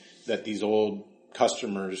campaign that these old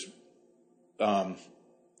customers,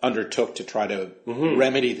 undertook to try to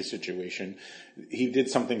remedy the situation. He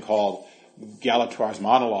did something called Galatoire's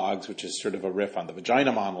Monologues, which is sort of a riff on the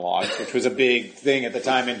vagina monologues, which was a big thing at the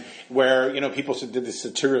time, and where, people did this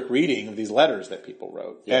satiric reading of these letters that people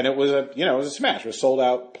wrote. Yeah. And it was a smash. It was a sold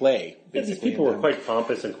out play. Yeah, these people were quite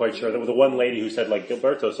pompous and quite sure. There was the one lady who said, like,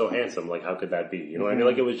 Gilberto's so handsome, like, how could that be? You know what I mean?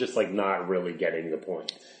 Like, it was just, like, not really getting the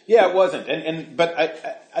point. Yeah, it wasn't.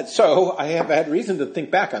 But so I have had reason to think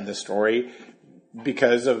back on this story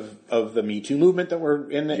because of the Me Too movement that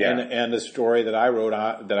we're in, and the story that I wrote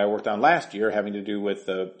on, that I worked on last year, having to do with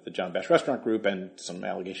the John Besh Restaurant Group and some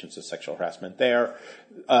allegations of sexual harassment there.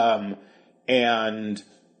 And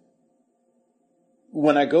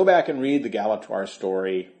when I go back and read the Galatoire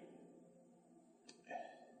story,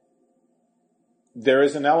 there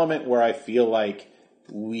is an element where I feel like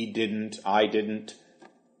I didn't,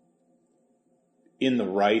 in the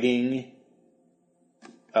writing,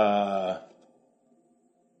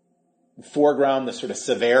 foreground the sort of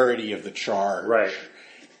severity of the charge, right,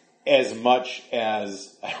 as much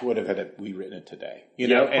as I would have had it rewritten it today,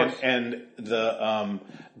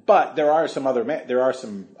 but there are some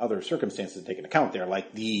other circumstances to take into account there,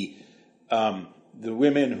 like the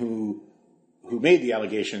women who made the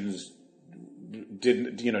allegations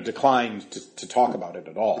declined to talk about it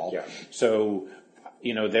at all. Yeah. So,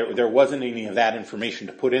 there wasn't any of that information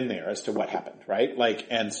to put in there as to what happened, right?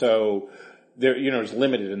 And so there, it's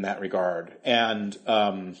limited in that regard. And,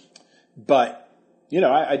 but,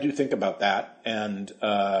 I do think about that, and,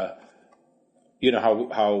 how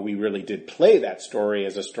we really did play that story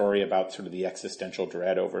as a story about sort of the existential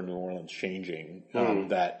dread over New Orleans changing,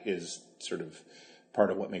 that is sort of part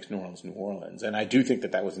of what makes New Orleans New Orleans. And I do think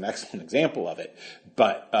that was an excellent example of it,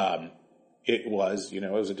 but, it was,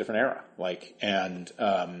 it was a different era, and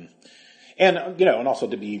also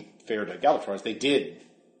to be fair to Galatoire's, they did,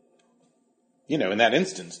 in that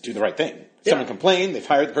instance, do the right thing. Yeah. Someone complained, they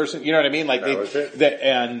fired the person, you know what I mean?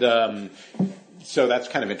 So that's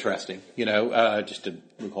kind of interesting, just to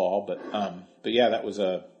recall, but yeah, that was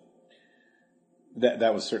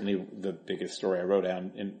that was certainly the biggest story I wrote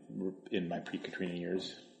down in my pre-Katrina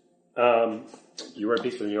years. You wrote a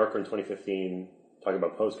piece for the New Yorker in 2015 talking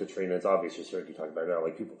about post-Katrina. It's obvious just like you talk about now,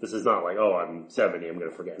 people, this is not like, oh, I'm 70, I'm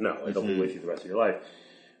going to forget. No, it'll be with you the rest of your life.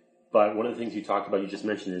 But one of the things you talked about, you just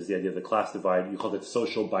mentioned, is the idea of the class divide. You called it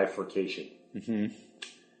social bifurcation. New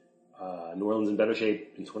Orleans in better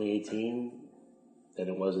shape in 2018 than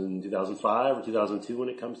it was in 2005 or 2002 when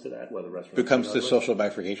it comes to that, whether restaurants... It comes to social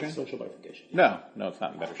bifurcation? Social bifurcation. No, it's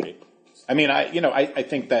not in better shape. I mean, I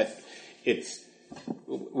think that it's...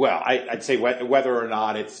 Well, I'd say whether or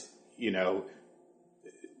not it's,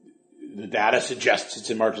 the data suggests it's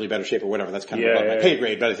in marginally better shape or whatever. That's kind of above my pay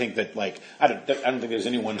grade. But I think that I don't think there's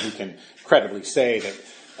anyone who can credibly say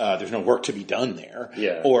that there's no work to be done there.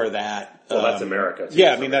 Yeah. Or that. Well, that's America. Too,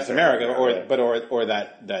 yeah, I mean that's America. Or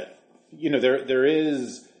that there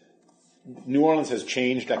is. New Orleans has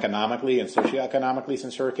changed economically and socioeconomically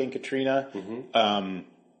since Hurricane Katrina. Mm-hmm.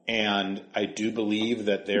 And I do believe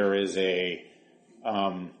that there is a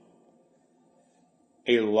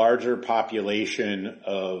larger population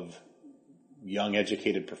of young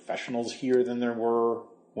educated professionals here than there were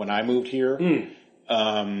when I moved here.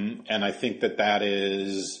 And I think that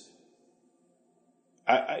is,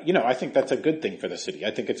 I think that's a good thing for the city.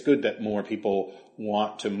 I think it's good that more people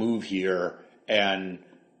want to move here and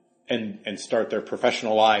start their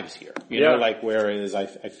professional lives here. You know, like whereas I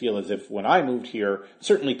feel as if when I moved here,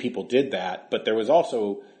 certainly people did that, but there was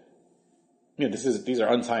also, these are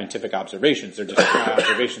unscientific observations. They're just my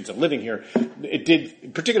observations of living here. It did,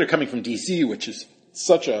 in particular coming from DC, which is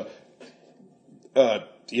such a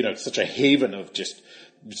haven of just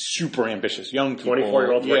super ambitious young people.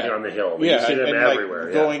 24-year-olds working on the hill. You see them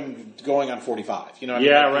everywhere. Going on 45. You know what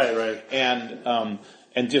I mean? Right.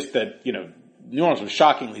 And just that, New Orleans was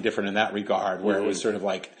shockingly different in that regard, where it was sort of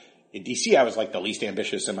like, in DC I was like the least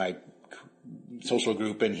ambitious in my social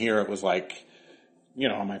group, and here it was like,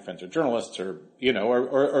 all my friends are journalists or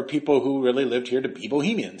people who really lived here to be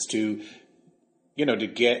bohemians, to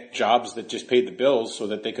get jobs that just paid the bills so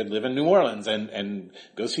that they could live in New Orleans and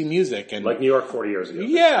go see music. And like New York 40 years ago.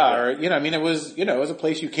 It was a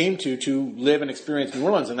place you came to live and experience New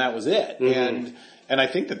Orleans, and that was it. Mm-hmm. And I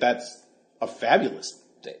think that's a fabulous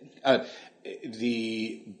thing. But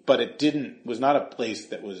it was not a place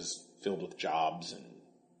that was filled with jobs and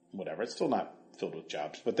whatever. It's still not filled with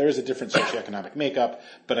jobs, but there is a different socioeconomic makeup.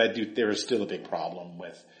 But there is still a big problem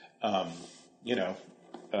with,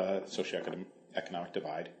 socioeconomic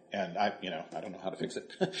divide, and I don't know how to fix it.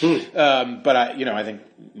 But I think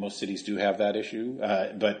most cities do have that issue.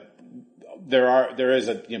 But there is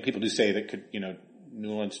people do say that New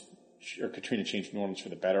Orleans or Katrina changed New Orleans for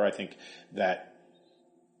the better. I think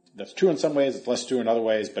that's true in some ways, it's less true in other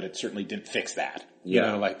ways, but it certainly didn't fix that.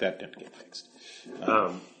 That didn't get fixed.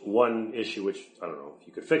 One issue which, I don't know if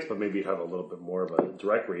you could fix, but maybe you'd have a little bit more of a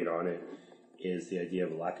direct read on it, is the idea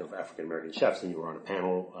of a lack of African-American chefs. And you were on a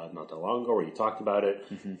panel not that long ago where you talked about it.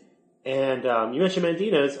 Mm-hmm. And you mentioned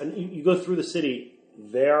Mandina's, and you go through the city,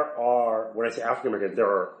 there are, when I say African-American, there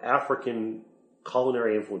are African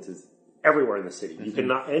culinary influences everywhere in the city. Mm-hmm. You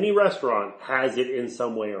cannot, any restaurant has it in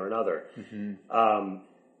some way or another. Mm-hmm.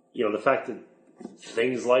 The fact that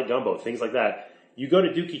things like gumbo, things like that, you go to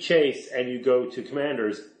Dookie Chase and you go to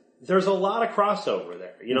Commander's, there's a lot of crossover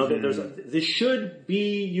there. This should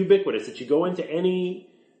be ubiquitous, that you go into any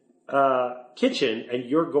kitchen and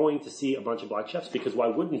you're going to see a bunch of black chefs, because why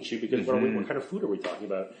wouldn't you? Because what kind of food are we talking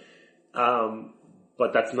about?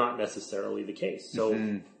 But that's not necessarily the case. So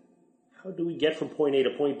how do we get from point A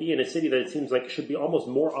to point B in a city that it seems like should be almost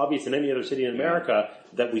more obvious than any other city in America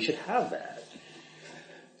that we should have that?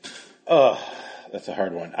 Oh, that's a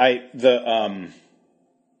hard one.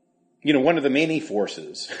 One of the many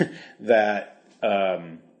forces that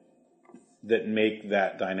make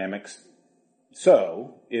that dynamics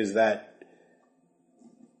so is that,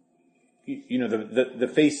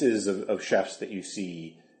 the faces of chefs that you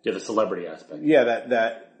see. Yeah, the celebrity aspect. Yeah,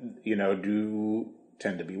 that do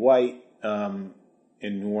tend to be white.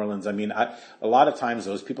 In New Orleans, I mean, a lot of times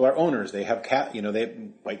those people are owners. They have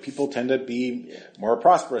white people tend to be more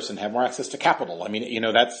prosperous and have more access to capital. I mean,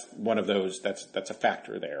 that's one of those, that's a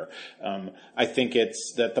factor there. I think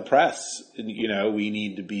it's that the press, we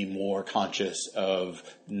need to be more conscious of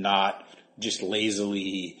not just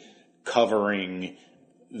lazily covering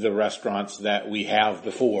the restaurants that we have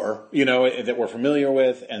before, that we're familiar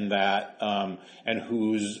with, and that, and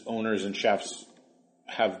whose owners and chefs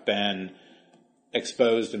have been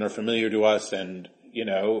exposed and are familiar to us, and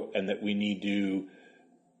and that we need to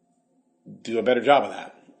do a better job of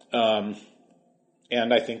that.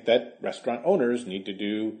 And I think that restaurant owners need to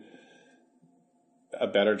do a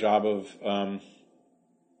better job of,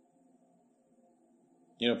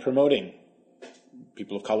 promoting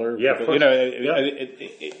people of color, in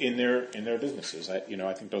their businesses. I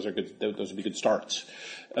think those are good. Those would be good starts.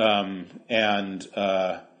 And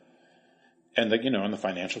in the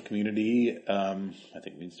financial community, I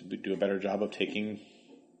think needs to do a better job of taking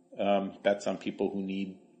bets on people who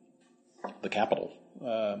need the capital,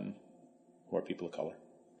 who are people of color.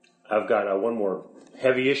 I've got one more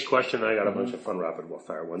heavy-ish question. I got a bunch of fun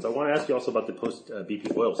rapid-fire ones. I want to ask you also about the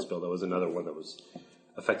post-BP oil spill. That was another one that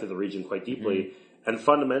affected the region quite deeply. Mm-hmm. And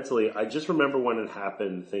fundamentally, I just remember when it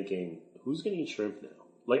happened thinking, who's going to eat shrimp now?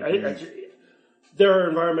 Like, there are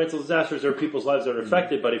environmental disasters, there are people's lives that are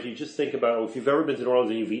affected, but if you just think about, if you've ever been to New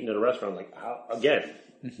Orleans and you've eaten at a restaurant, like,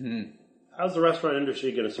 how's the restaurant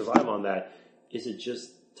industry going to survive on that? Is it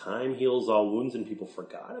just time heals all wounds and people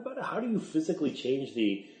forgot about it? How do you physically change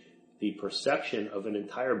the perception of an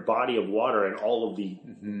entire body of water and all of the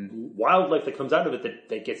wildlife that comes out of it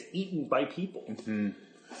that gets eaten by people?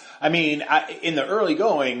 I mean, in the early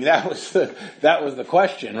going, that was the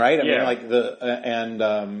question, right? I mean, like and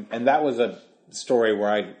that was a story where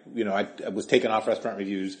I was taken off restaurant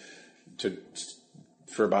reviews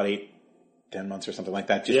for about 8-10 months or something like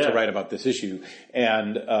that, just to write about this issue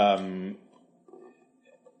and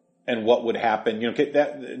what would happen.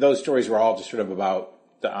 Those stories were all just sort of about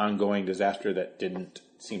the ongoing disaster that didn't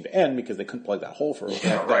seem to end because they couldn't plug that hole for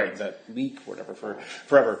that leak or whatever for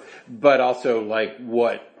forever. But also like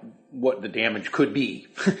what the damage could be,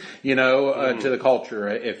 to the culture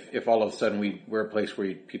if all of a sudden we're a place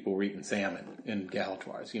where people were eating salmon in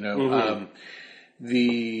galatoirs,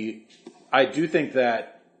 I do think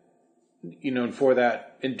that, and for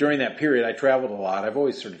that, and during that period I traveled a lot. I've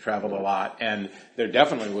always sort of traveled a lot, and there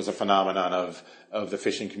definitely was a phenomenon of the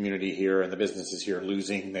fishing community here and the businesses here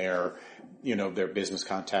losing their business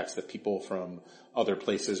contacts, that people from other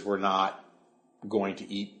places were not going to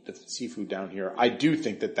eat the seafood down here. I do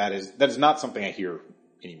think that is not something I hear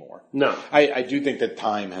anymore. No. I do think that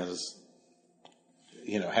time has,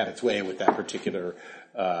 had its way with that particular,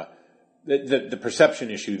 the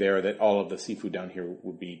perception issue there that all of the seafood down here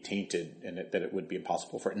would be tainted and that it would be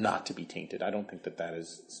impossible for it not to be tainted. I don't think that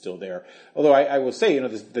is still there. Although I will say,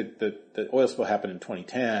 the oil spill happened in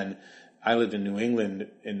 2010. I lived in New England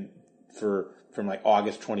from like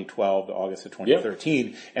August 2012 to August of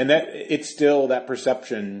 2013. And that it's still that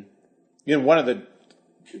perception, one of the,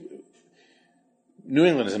 New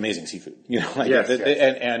England is amazing seafood,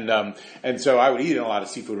 and so I would eat in a lot of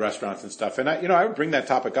seafood restaurants and stuff. And I would bring that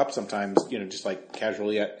topic up sometimes, just like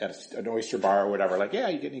casually at an oyster bar or whatever, like, you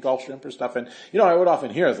get any Gulf shrimp or stuff. And, I would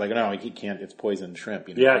often hear, it's like, no, you can't, it's poisoned shrimp,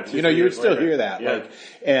 you would still hear that.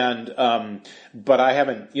 Yeah. But I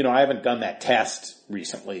haven't done that test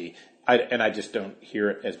recently. And I just don't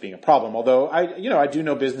hear it as being a problem. Although I do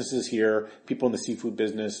know businesses here, people in the seafood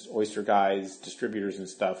business, oyster guys, distributors and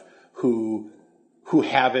stuff who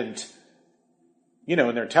haven't,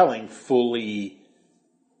 and they're telling fully,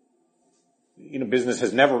 business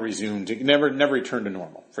has never never returned to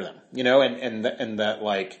normal for them, and that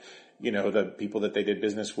like, the people that they did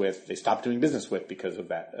business with, they stopped doing business with because of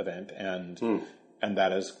that event, and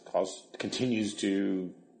that has continues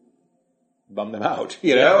to bum them out, I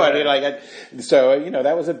mean, that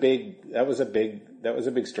was a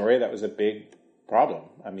big story. That was a big problem.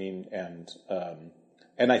 I mean,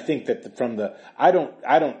 and I think that from the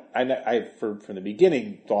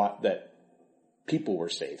beginning thought that people were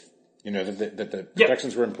safe, that the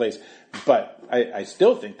protections were in place, but I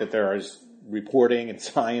still think that there is reporting and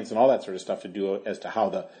science and all that sort of stuff to do as to how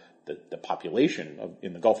the population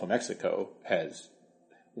in the Gulf of Mexico has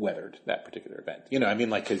weathered that particular event. I mean,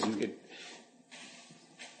 like, cause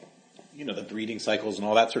the breeding cycles and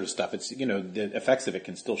all that sort of stuff, it's, the effects of it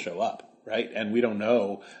can still show up, right? And we don't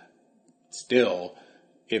know still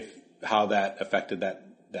how that affected that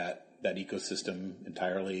ecosystem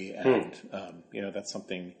entirely. And, that's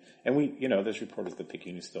something, and there's reporters that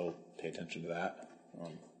Picayune still pay attention to that.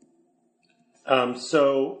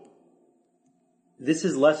 So this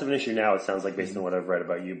is less of an issue now, it sounds like, based on what I've read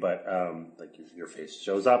about you, but, like your face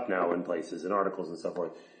shows up now in places and articles and so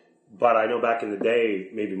forth. But I know back in the day,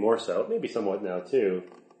 maybe more so, maybe somewhat now too,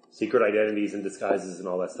 secret identities and disguises and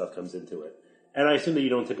all that stuff comes into it. And I assume that you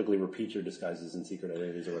don't typically repeat your disguises and secret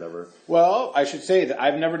identities or whatever. Well, I should say that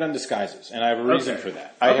I've never done disguises, and I have a reason for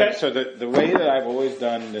that. So the way that I've always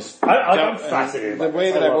done this, I'm fascinated. The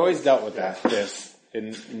way that I've always dealt with this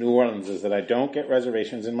in New Orleans is that I don't get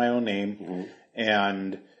reservations in my own name,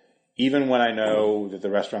 and even when I know that the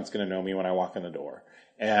restaurant's going to know me when I walk in the door,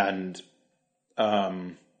 and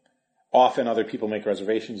often other people make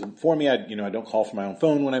reservations for me. I don't call from my own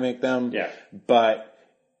phone when I make them. Yeah. But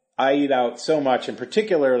I eat out so much, and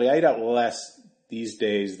particularly I eat out less these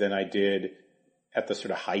days than I did at the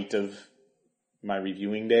sort of height of my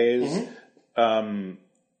reviewing days.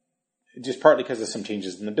 Just partly because of some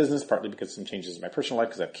changes in the business, partly because of some changes in my personal life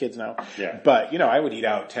because I have kids now. Yeah. But, I would eat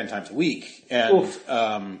out 10 times a week. And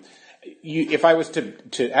if I was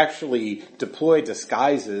to actually deploy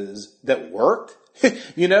disguises that worked,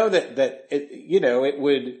 it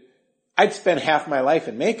would, I'd spend half my life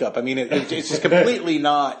in makeup. I mean, it's just completely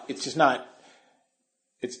not, it's not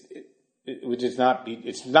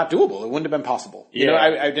doable. It wouldn't have been possible.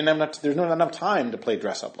 I didn't have enough, there's not enough time to play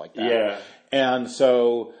dress up like that. Yeah. And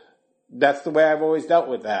so that's the way I've always dealt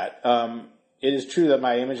with that. It is true that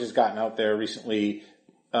my image has gotten out there recently.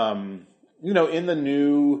 In the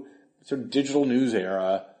new sort of digital news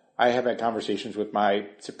era, I have had conversations with my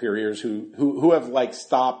superiors who have like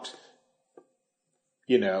stopped,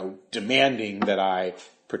 demanding that I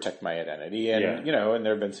protect my identity. And, and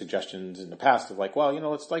there have been suggestions in the past of like, well,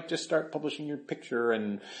 let's like just start publishing your picture.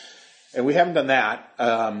 And we haven't done that.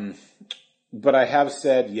 But I have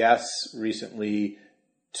said yes recently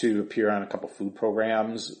to appear on a couple food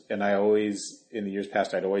programs. And I always, in the years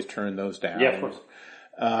past, I'd always turn those down. Yeah, of course.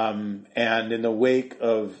 And in the wake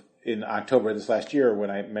of, in October this last year,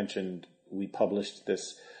 when I mentioned we published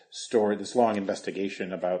this story, this long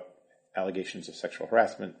investigation about allegations of sexual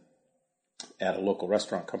harassment at a local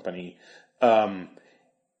restaurant company, I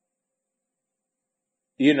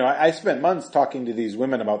spent months talking to these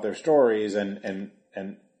women about their stories, and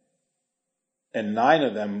 9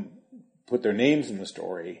 of them put their names in the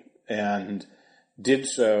story and did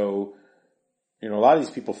so. A lot of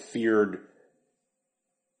these people feared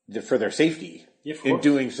for their safety in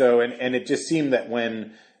doing so, and it just seemed that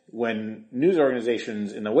when news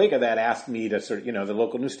organizations in the wake of that asked me to sort of, the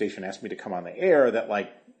local news station asked me to come on the air, that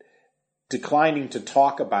like declining to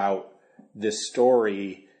talk about this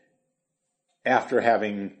story after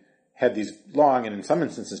having had these long and in some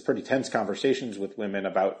instances pretty tense conversations with women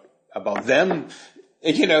about them,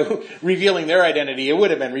 revealing their identity, it would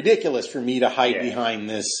have been ridiculous for me to hide behind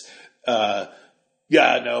this, but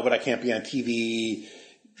I can't be on TV,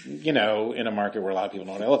 in a market where a lot of people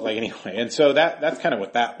know what I look like anyway. And so that's kind of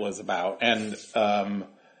what that was about. And,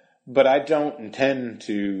 but I don't intend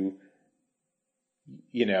to,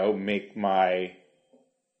 make my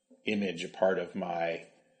image a part of my,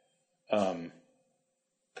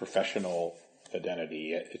 professional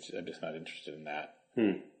identity. I'm just not interested in that.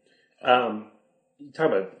 You talk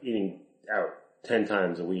about eating out 10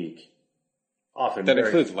 times a week. Often. That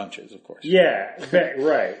includes lunches, of course. Yeah,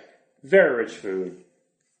 right. Very rich food.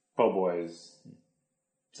 Po' boys,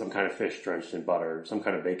 some kind of fish drenched in butter, some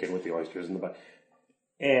kind of bacon with the oysters in the butter.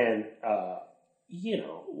 And,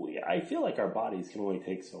 I feel like our bodies can only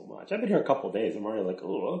take so much. I've been here a couple of days. I'm already like,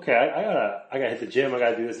 oh, okay, I gotta hit the gym. I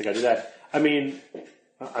gotta do this. I gotta do that. I mean,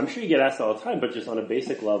 I'm sure you get asked all the time, but just on a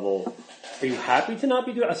basic level, are you happy to not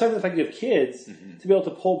be doing it? Aside from the fact you have kids, to be able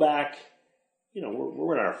to pull back,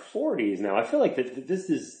 we're in our 40s now. I feel like that this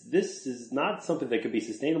is not something that could be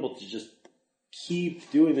sustainable to just keep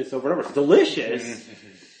doing this over and over. It's delicious,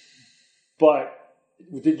 but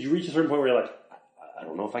did you reach a certain point where you're like, I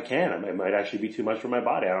don't know if I can. It might actually be too much for my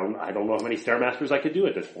body. I don't know how many Stairmasters I could do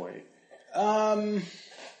at this point.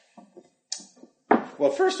 Well,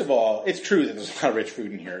 first of all, it's true that there's a lot of rich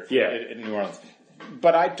food in here in New Orleans,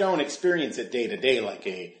 but I don't experience it day to day like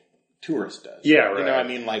a tourist does. Yeah,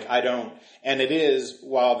 right. I don't, and it is,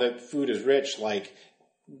 while the food is rich, like,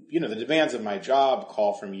 the demands of my job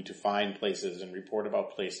call for me to find places and report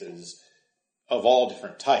about places of all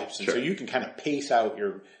different types. And so you can kind of pace out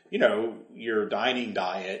your dining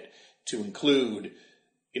diet to include,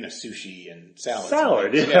 sushi and salad.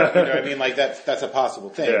 That's a possible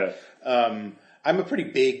thing. Yeah. I'm a pretty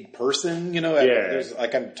big person, there's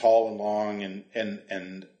like, I'm tall and long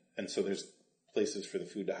and so there's places for the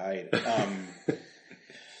food to hide.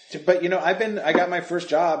 But I got my first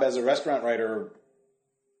job as a restaurant writer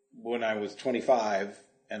when I was 25,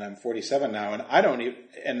 and I'm 47 now, and I don't even,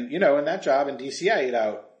 in that job in DC, I eat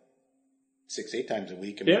out 6-8 times a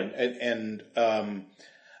week.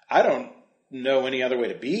 I don't know any other way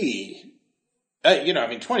to be.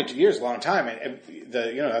 22 years is a long time, and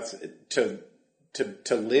that's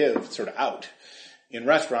to live sort of out in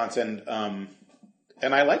restaurants, and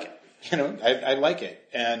I like it. I like it,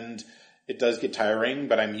 and it does get tiring,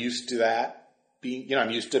 but I'm used to that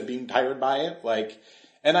I'm used to being tired by it,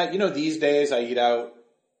 and these days I eat out,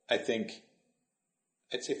 I think,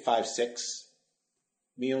 I'd say 5-6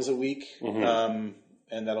 meals a week. And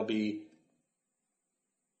that'll be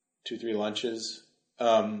 2-3 lunches.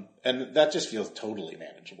 And that just feels totally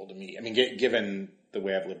manageable to me. I mean, given the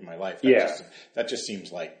way I've lived my life, that just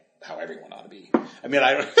seems like how everyone ought to be. I mean,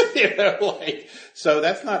 I don't, so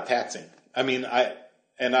that's not taxing. I mean, I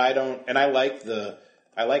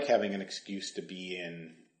like having an excuse to be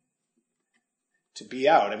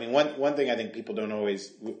out. I mean, one thing I think people don't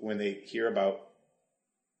always, when they hear about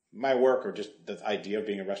my work or just the idea of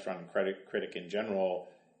being a restaurant and critic in general,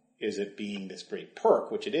 is it being this great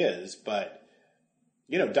perk, which it is, but,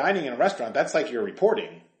 dining in a restaurant, that's like you're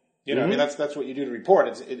reporting. I mean, that's what you do to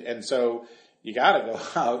report. And so you gotta go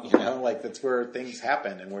out, that's where things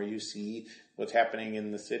happen and where you see what's happening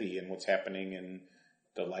in the city and what's happening in,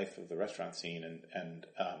 the life of the restaurant scene, and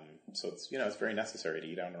so it's it's very necessary to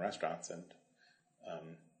eat out in restaurants, and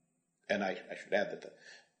I should add that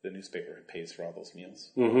the newspaper pays for all those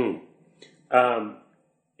meals. Mm-hmm.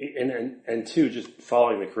 And two, just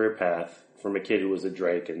following the career path from a kid who was a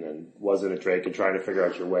Drake and then wasn't a Drake and trying to figure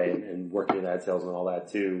out your way and working in ad sales and all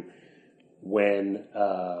that too. When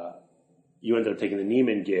you ended up taking the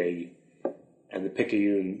Neiman gig and the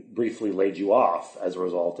Picayune briefly laid you off as a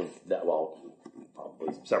result of that, well,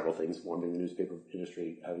 probably several things, one being the newspaper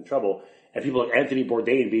industry having trouble, and people like Anthony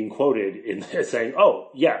Bourdain being quoted in there saying, "Oh,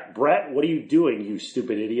 yeah, Brett, what are you doing, you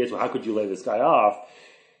stupid idiots? Well, how could you lay this guy off?"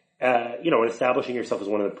 And establishing yourself as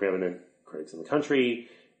one of the preeminent critics in the country,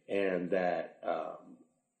 and that,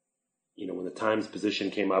 when the Times position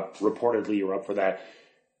came up, reportedly you're up for that.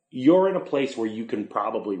 You're in a place where you can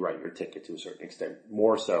probably write your ticket to a certain extent,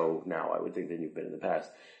 more so now, I would think, than you've been in the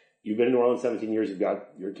past. You've been in New Orleans 17 years, you've got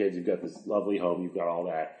your kids, you've got this lovely home, you've got all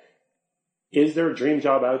that. Is there a dream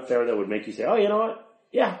job out there that would make you say, "Oh, you know what?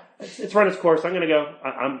 Yeah, it's run its course. I'm going to go.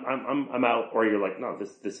 I'm out." Or you're like, "No,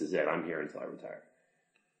 this is it. I'm here until I retire."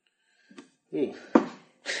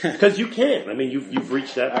 Because you can. I mean, you've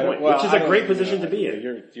reached that point, which is a great position to be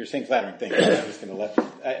in. You're saying flattering things. I'm just going to let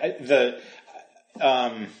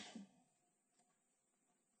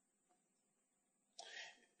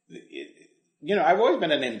I've always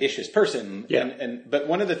been an ambitious person, but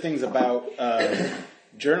one of the things about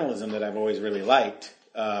journalism that I've always really liked.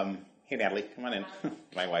 Hey, Natalie, come on in.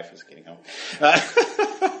 My wife is getting home.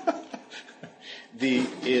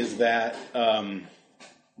 Is that.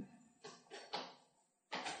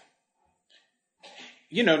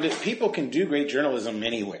 People can do great journalism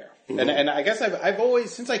anywhere. Mm-hmm. And I guess I've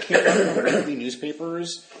always, since I came out of weekly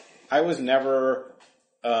newspapers, I was never,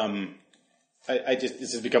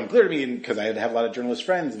 this has become clear to me because I have a lot of journalist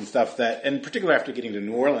friends and stuff that, and particularly after getting to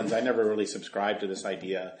New Orleans, I never really subscribed to this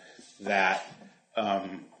idea that,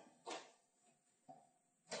 that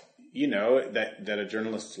a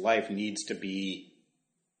journalist's life needs to be,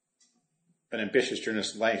 an ambitious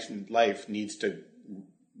journalist's life needs to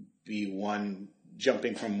be one,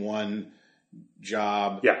 jumping from one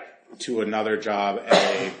job to another job at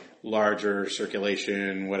a larger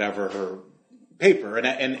circulation, whatever paper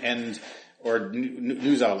and or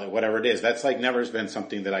news outlet, whatever it is. That's never has been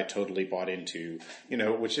something that I totally bought into,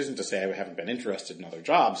 which isn't to say I haven't been interested in other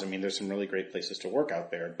jobs. I mean, there's some really great places to work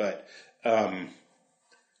out there, but,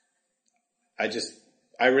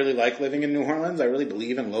 I really like living in New Orleans. I really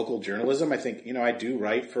believe in local journalism. I think, I do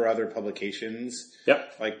write for other publications,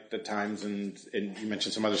 like the Times and you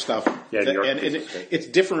mentioned some other stuff. Yeah, it's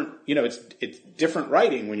different, it's different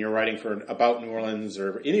writing when you're writing about New Orleans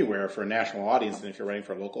or anywhere for a national audience than if you're writing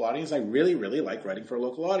for a local audience. I really, really like writing for a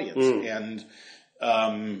local audience. And,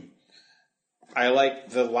 I like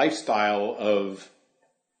the lifestyle of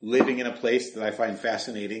living in a place that I find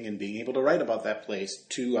fascinating and being able to write about that place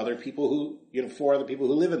to other people who, for other people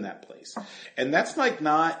who live in that place. And that's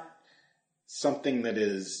not something that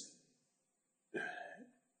is,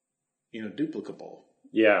 duplicable.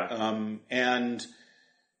 Yeah. And,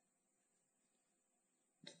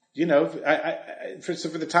 for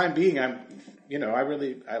the time being, I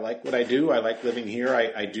like what I do. I like living here.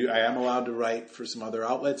 I am allowed to write for some other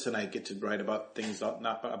outlets, and I get to write about things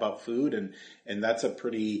not about food, and that's a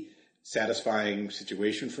pretty satisfying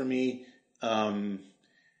situation for me. I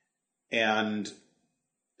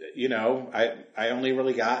only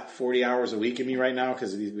really got 40 hours a week in me right now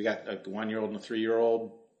because we got a 1-year-old and a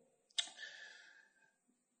 3-year-old.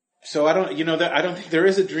 So I don't think there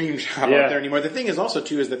is a dream job out there anymore. The thing is also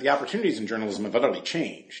too is that the opportunities in journalism have utterly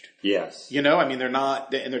changed. Yes. They're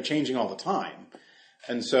not, and they're changing all the time.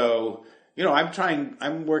 And so,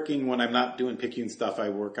 I'm working when I'm not doing Picayune stuff. I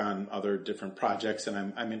work on other different projects,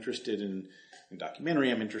 and I'm interested in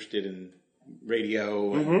documentary. I'm interested in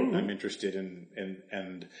radio. And I'm interested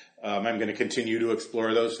and I'm going to continue to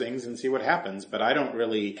explore those things and see what happens. But I don't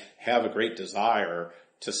really have a great desire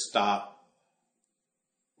to stop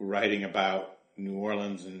writing about New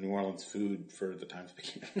Orleans and New Orleans food for the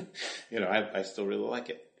Times-Picayune. I still really like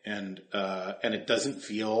it. And it doesn't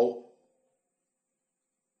feel,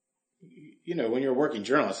 when you're a working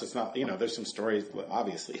journalist, it's not, there's some stories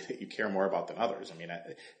obviously that you care more about than others. I mean,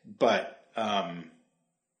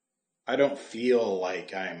 I don't feel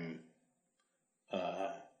like I'm,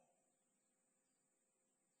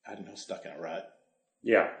 stuck in a rut.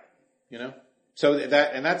 Yeah. So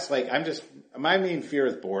that's my main fear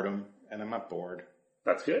is boredom, and I'm not bored.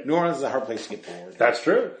 That's good. New Orleans is a hard place to get bored. That's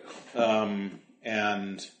true. But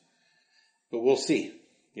we'll see.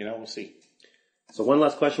 We'll see. So one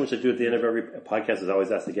last question, which I do at the end of every podcast, is I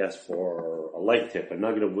always ask the guest for a life tip, a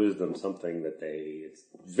nugget of wisdom, something that it's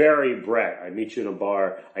very Brett. I meet you in a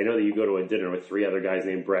bar. I know that you go to a dinner with 3 other guys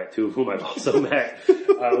named Brett, 2 of whom I've also met,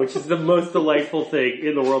 which is the most delightful thing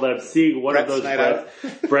in the world. I'm seeing one of those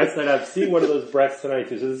Bretts that I'm seeing one of those Bretts tonight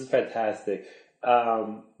too. So this is fantastic.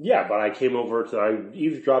 But I came over I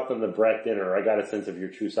eavesdropped on the Brett dinner. I got a sense of your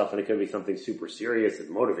true self, and it could be something super serious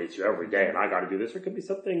that motivates you every day, and I gotta do this, or it could be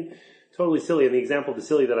something totally silly. And the example of the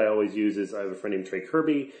silly that I always use is I have a friend named Trey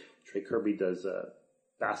Kirby. Trey Kirby does,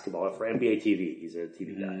 basketball for NBA TV. He's a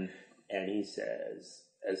TV guy. And he says,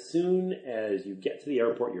 as soon as you get to the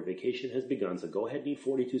airport, your vacation has begun, so go ahead and eat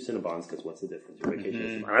 42 Cinnabons, because what's the difference? Your vacation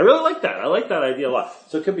is. And I really like that. I like that idea a lot.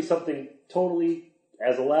 So it could be something totally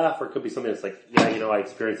as a laugh, or it could be something that's like, I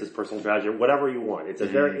experienced this personal tragedy, whatever you want. It's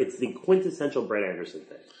it's the quintessential Brett Anderson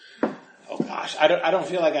thing. Oh gosh, I don't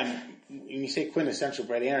feel like when you say quintessential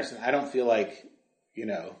Brett Anderson, I don't feel like,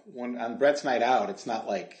 when on Brett's night out, it's not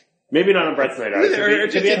like. Maybe not on Brett's night out. Or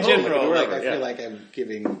just in general, I feel like I'm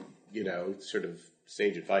giving, sort of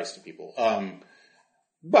sage advice to people.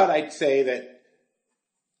 But I'd say that,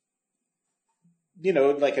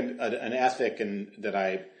 like an ethic that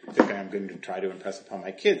I think I'm going to try to impress upon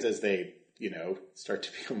my kids as they, start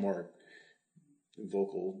to become more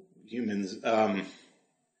vocal humans,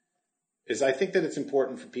 is I think that it's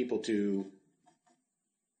important for people to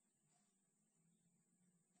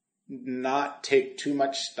not take too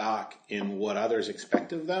much stock in what others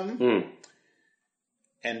expect of them,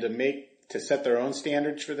 and to set their own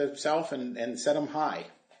standards for themselves and set them high.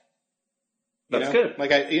 That's good.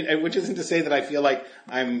 Like which isn't to say that I feel like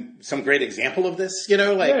I'm some great example of this,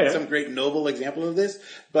 some great noble example of this,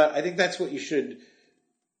 but I think that's what you should,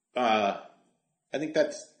 I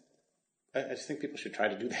just think people should try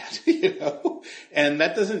to do that, and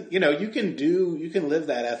that doesn't, you can live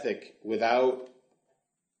that ethic without,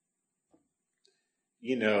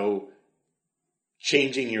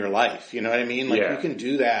 changing your life. You know what I mean? Like you can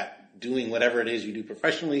do that doing whatever it is you do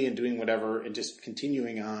professionally and doing whatever and just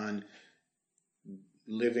continuing on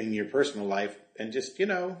living your personal life and just, we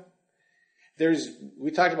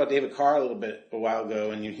talked about David Carr a little bit a while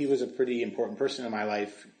ago, and he was a pretty important person in my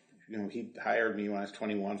life. He hired me when I was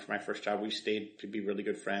 21 for my first job. We stayed to be really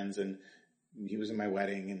good friends, and he was in my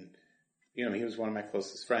wedding, and, he was one of my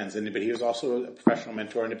closest friends. But he was also a professional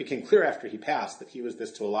mentor, and it became clear after he passed that he was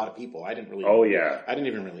this to a lot of people. I didn't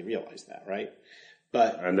even really realize that, right?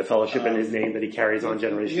 And the fellowship in his name that he carries on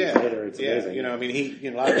generations later, it's amazing. A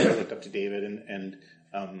lot of people looked up to David, and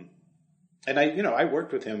I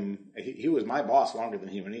worked with him. He was my boss longer than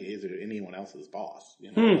anyone else's boss.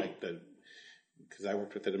 Because I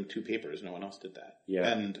worked with him 2 papers, no one else did that. Yeah.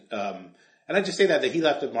 And I just say that he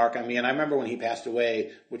left a mark on me. And I remember when he passed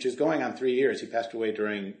away, which is going on 3 years. He passed away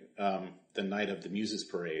during the night of the Muses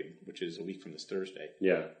Parade, which is a week from this Thursday.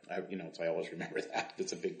 Yeah. So I always remember that.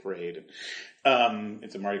 It's a big parade. And,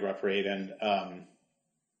 it's a Mardi Gras parade. And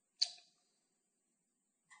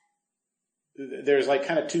there's like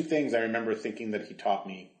kind of 2 things I remember thinking that he taught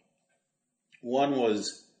me. One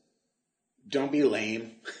was, don't be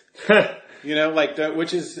lame.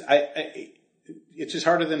 Which is, it's just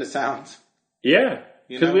harder than it sounds. Yeah.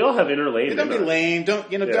 Because we all have inner lame. Don't be lame.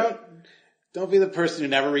 Don't be the person who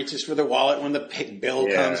never reaches for their wallet when the bill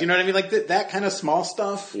comes. You know what I mean? Like that kind of small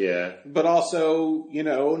stuff. Yeah. But also,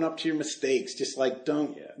 own up to your mistakes. Just like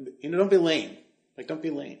don't be lame. Like don't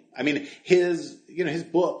be lame. I mean, his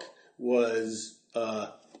book was,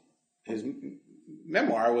 his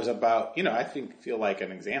memoir was about, I feel like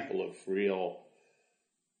an example of real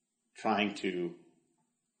trying to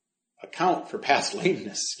account for past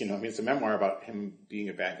lameness. It's a memoir about him being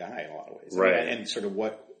a bad guy in a lot of ways. Right. And sort of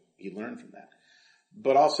what he learned from that.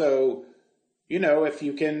 But also, if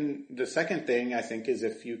you can, the second thing I think is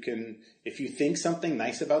if you think something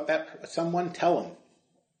nice about someone, tell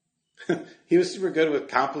him. He was super good with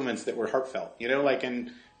compliments that were heartfelt,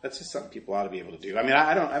 and that's just something people ought to be able to do. I mean,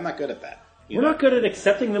 I'm not good at that. We're not good at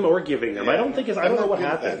accepting them or giving them. I don't know what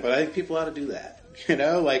happened. But I think people ought to do that.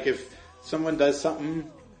 Like if someone does something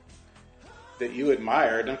that you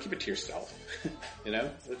admire, don't keep it to yourself.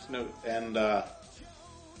 There's no, and, I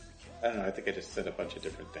don't know, I think I just said a bunch of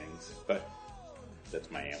different things, but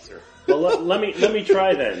that's my answer. Well, let me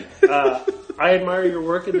try then. I admire your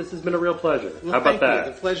work, and this has been a real pleasure. Well, how about that?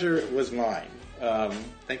 The pleasure was mine.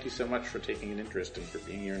 Thank you so much for taking an interest and for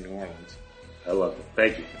being here in New Orleans. I love it.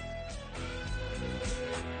 Thank you.